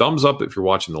 sharing, thumbs up if you're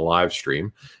watching the live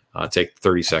stream. Take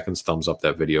 30 seconds, thumbs up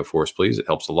that video for us, please. It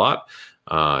helps a lot.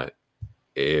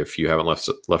 If you haven't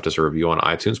left us a review on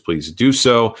iTunes, please do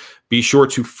so. Be sure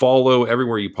to follow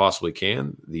everywhere you possibly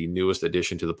can the newest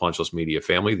addition to the Punchless Media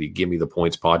family, the Gimme the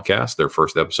Points podcast. Their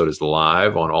first episode is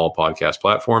live on all podcast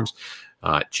platforms.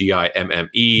 GIMME,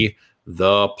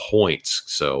 the Points.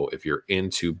 So if you're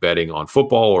into betting on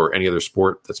football or any other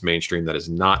sport that's mainstream that is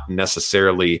not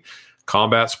necessarily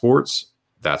combat sports,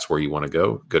 that's where you want to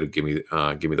go. Go to Gimme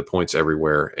the Points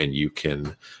everywhere, and you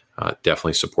can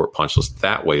definitely support Punchless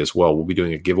that way as well. We'll be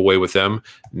doing a giveaway with them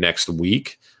next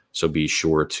week, so be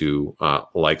sure to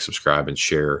like, subscribe, and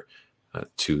share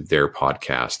to their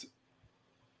podcast.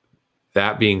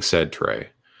 That being said, Trey,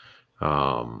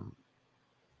 what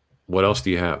else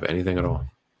do you have? Anything at all?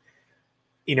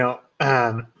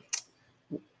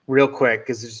 Real quick,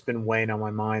 because it's just been weighing on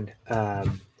my mind.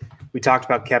 We talked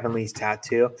about Kevin Lee's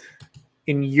tattoo.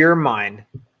 In your mind,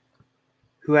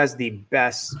 who has the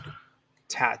best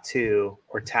tattoo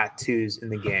or tattoos in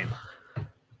the game?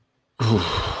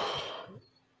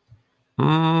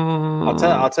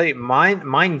 I'll tell you,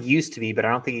 mine used to be, but I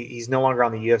don't think he's no longer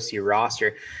on the UFC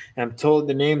roster. And I'm told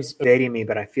the name's dating me,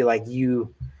 but I feel like the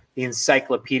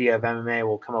encyclopedia of MMA,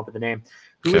 will come up with the name.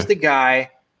 Who was the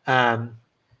guy?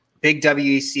 Big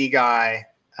WEC guy.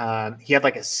 He had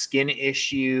like a skin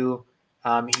issue.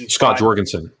 Scott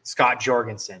Jorgensen. Scott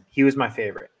Jorgensen. He was my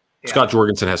favorite. Yeah. Scott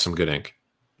Jorgensen has some good ink.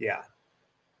 Yeah.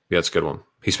 Yeah, it's a good one.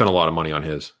 He spent a lot of money on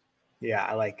his. Yeah,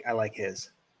 I like his.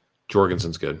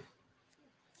 Jorgensen's good.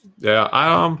 Yeah,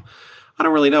 I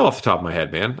don't really know off the top of my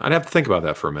head, man. I'd have to think about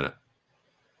that for a minute.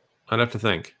 I'd have to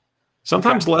think.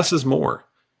 Sometimes less is more.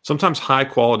 Sometimes high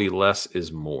quality less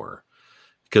is more.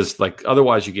 Because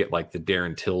otherwise you get like the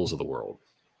Darren Tills of the world.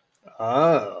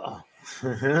 Oh.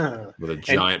 With a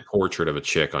giant portrait of a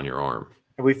chick on your arm.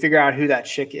 And we figure out who that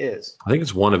chick is. I think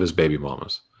it's one of his baby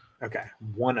mamas. Okay.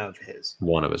 One of his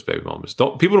baby mamas.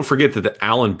 People don't forget that the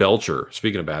Alan Belcher,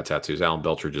 speaking of bad tattoos, Alan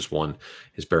Belcher just won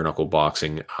his bare knuckle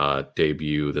boxing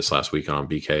debut this last weekend on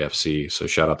BKFC. So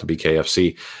shout out to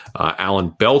BKFC. Alan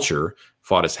Belcher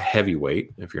fought as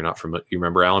heavyweight. If you're not familiar, you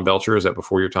remember Alan Belcher? Is that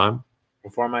before your time?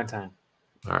 Before my time.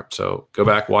 All right. So go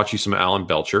back, watch you some Alan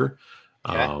Belcher.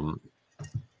 Okay.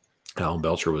 Alan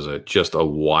Belcher was just a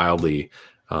wildly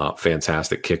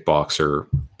fantastic kickboxer.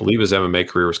 I believe his MMA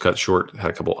career was cut short, had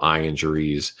a couple eye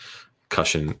injuries,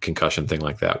 concussion thing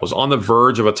like that. Was on the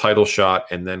verge of a title shot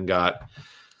and then he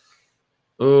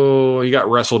got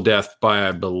wrestled death by,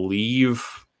 I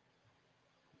believe,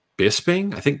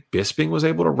 Bisping. I think Bisping was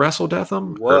able to wrestle death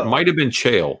him. Or it might have been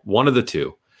Chael. One of the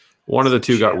two. One of the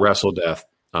two got wrestled death.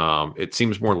 It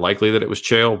seems more likely that it was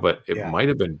Chael, but it might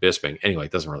have been Bisping. Anyway,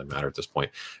 it doesn't really matter at this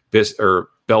point.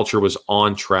 Belcher was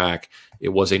on track. It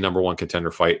was a number one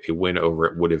contender fight. A win over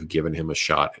it would have given him a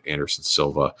shot at Anderson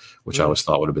Silva, which I always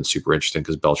thought would have been super interesting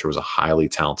because Belcher was a highly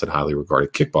talented, highly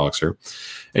regarded kickboxer.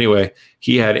 Anyway,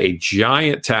 he had a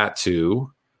giant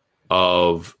tattoo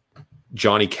of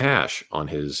Johnny Cash on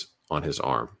his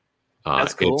arm.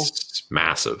 That's cool. It's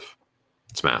massive.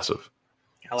 It's massive.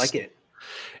 I like it.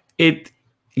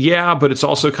 Yeah, but it's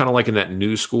also kind of like in that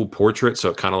new school portrait, so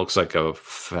it kind of looks like a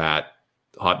fat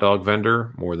hot dog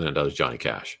vendor more than it does Johnny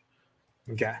Cash.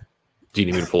 Okay. Do you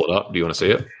need me to pull it up? Do you want to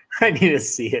see it? I need to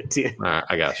see it too. All right,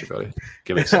 I got you, buddy.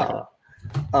 Give me a second.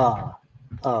 Oh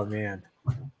man.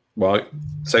 Well,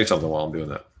 say something while I'm doing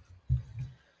that.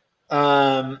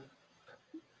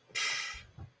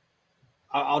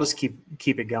 I'll just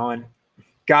keep it going,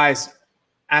 guys.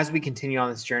 As we continue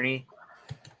on this journey,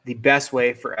 the best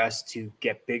way for us to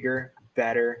get bigger,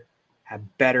 better, have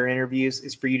better interviews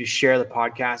is for you to share the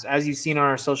podcast. As you've seen on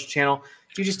our social channel,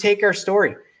 you just take our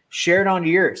story, share it onto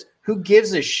yours. Who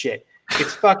gives a shit?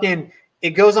 It's fucking,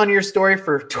 it goes on your story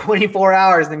for 24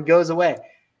 hours, then goes away.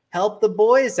 Help the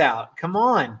boys out. Come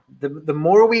on. The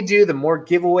more we do, the more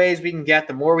giveaways we can get,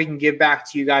 the more we can give back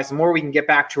to you guys, the more we can get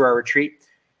back to our retreat.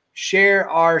 Share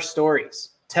our stories.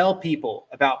 Tell people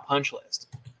about Punch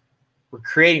List. We're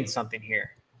creating something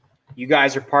here. You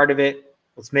guys are part of it.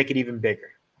 Let's make it even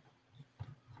bigger.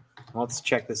 Let's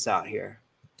check this out here.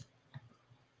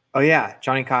 Oh, yeah.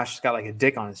 Johnny Cash has got like a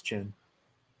dick on his chin.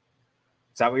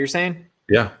 Is that what you're saying?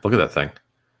 Yeah, look at that thing.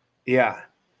 Yeah.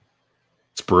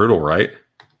 It's brutal, right?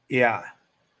 Yeah.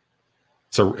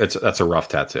 That's a rough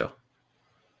tattoo.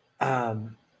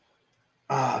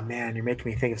 Oh man, you're making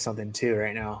me think of something too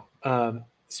right now.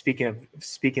 Speaking of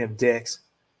dicks,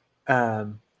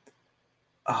 there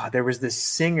was this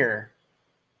singer,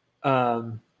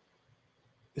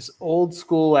 this old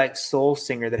school like soul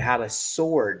singer that had a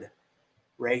sword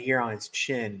right here on his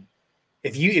chin.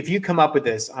 If you come up with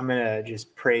this, I'm gonna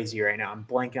just praise you right now. I'm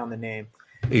blanking on the name.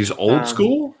 He's old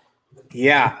school?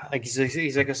 Yeah, like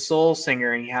he's like a soul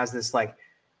singer, and he has this like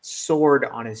sword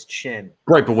on his chin.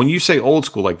 Right, but when you say old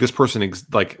school, like this person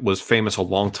was famous a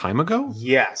long time ago?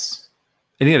 Yes.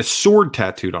 And he had a sword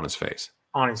tattooed on his face.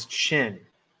 On his chin.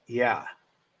 Yeah.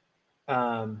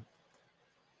 Are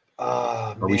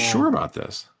we sure about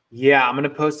this? Yeah, I'm going to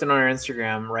post it on our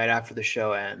Instagram right after the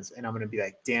show ends, and I'm going to be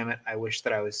like, damn it, I wish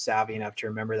that I was savvy enough to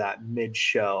remember that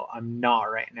mid-show. I'm not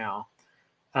right now.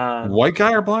 White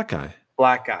guy or black guy?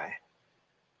 Black guy.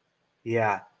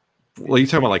 Yeah. Well, you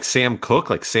talking about like Sam Cooke?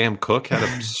 Like Sam Cooke had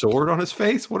a sword on his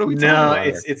face? What are we talking about?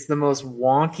 No, it's the most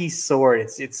wonky sword.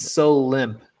 It's so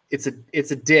limp. It's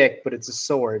a dick, but it's a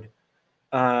sword.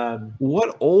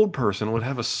 What old person would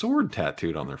have a sword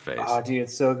tattooed on their face? Oh, dude,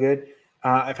 it's so good.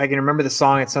 If I can remember the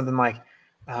song, it's something like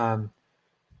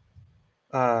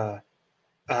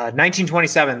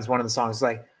 1927 is one of the songs. It's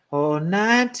like, oh,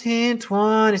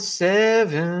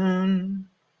 1927.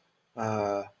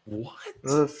 What?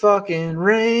 The fucking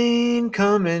rain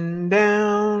coming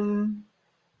down.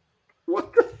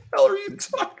 What the hell are you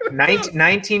talking about?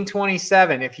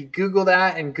 1927. If you Google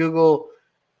that and Google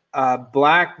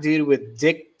black dude with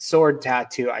dick sword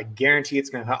tattoo, I guarantee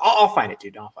it's going to I'll find it,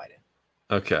 dude. I'll find it.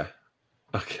 Okay.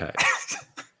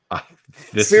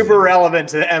 Super relevant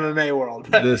to the MMA world.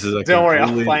 This is a don't worry, I'll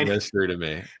complete find mystery to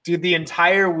me. Dude, the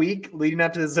entire week leading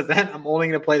up to this event, I'm only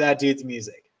going to play that dude's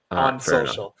music on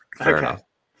social. Fair enough.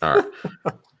 All right.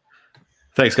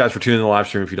 Thanks, guys, for tuning in the live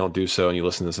stream. If you don't do so and you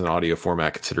listen to this in audio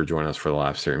format, consider joining us for the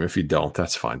live stream. If you don't,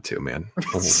 that's fine too, man.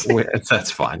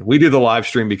 That's fine. We do the live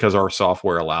stream because our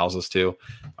software allows us to.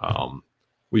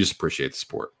 We just appreciate the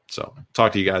support. So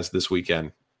talk to you guys this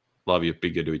weekend. Love you.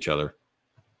 Be good to each other.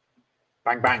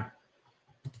 Bang, bang.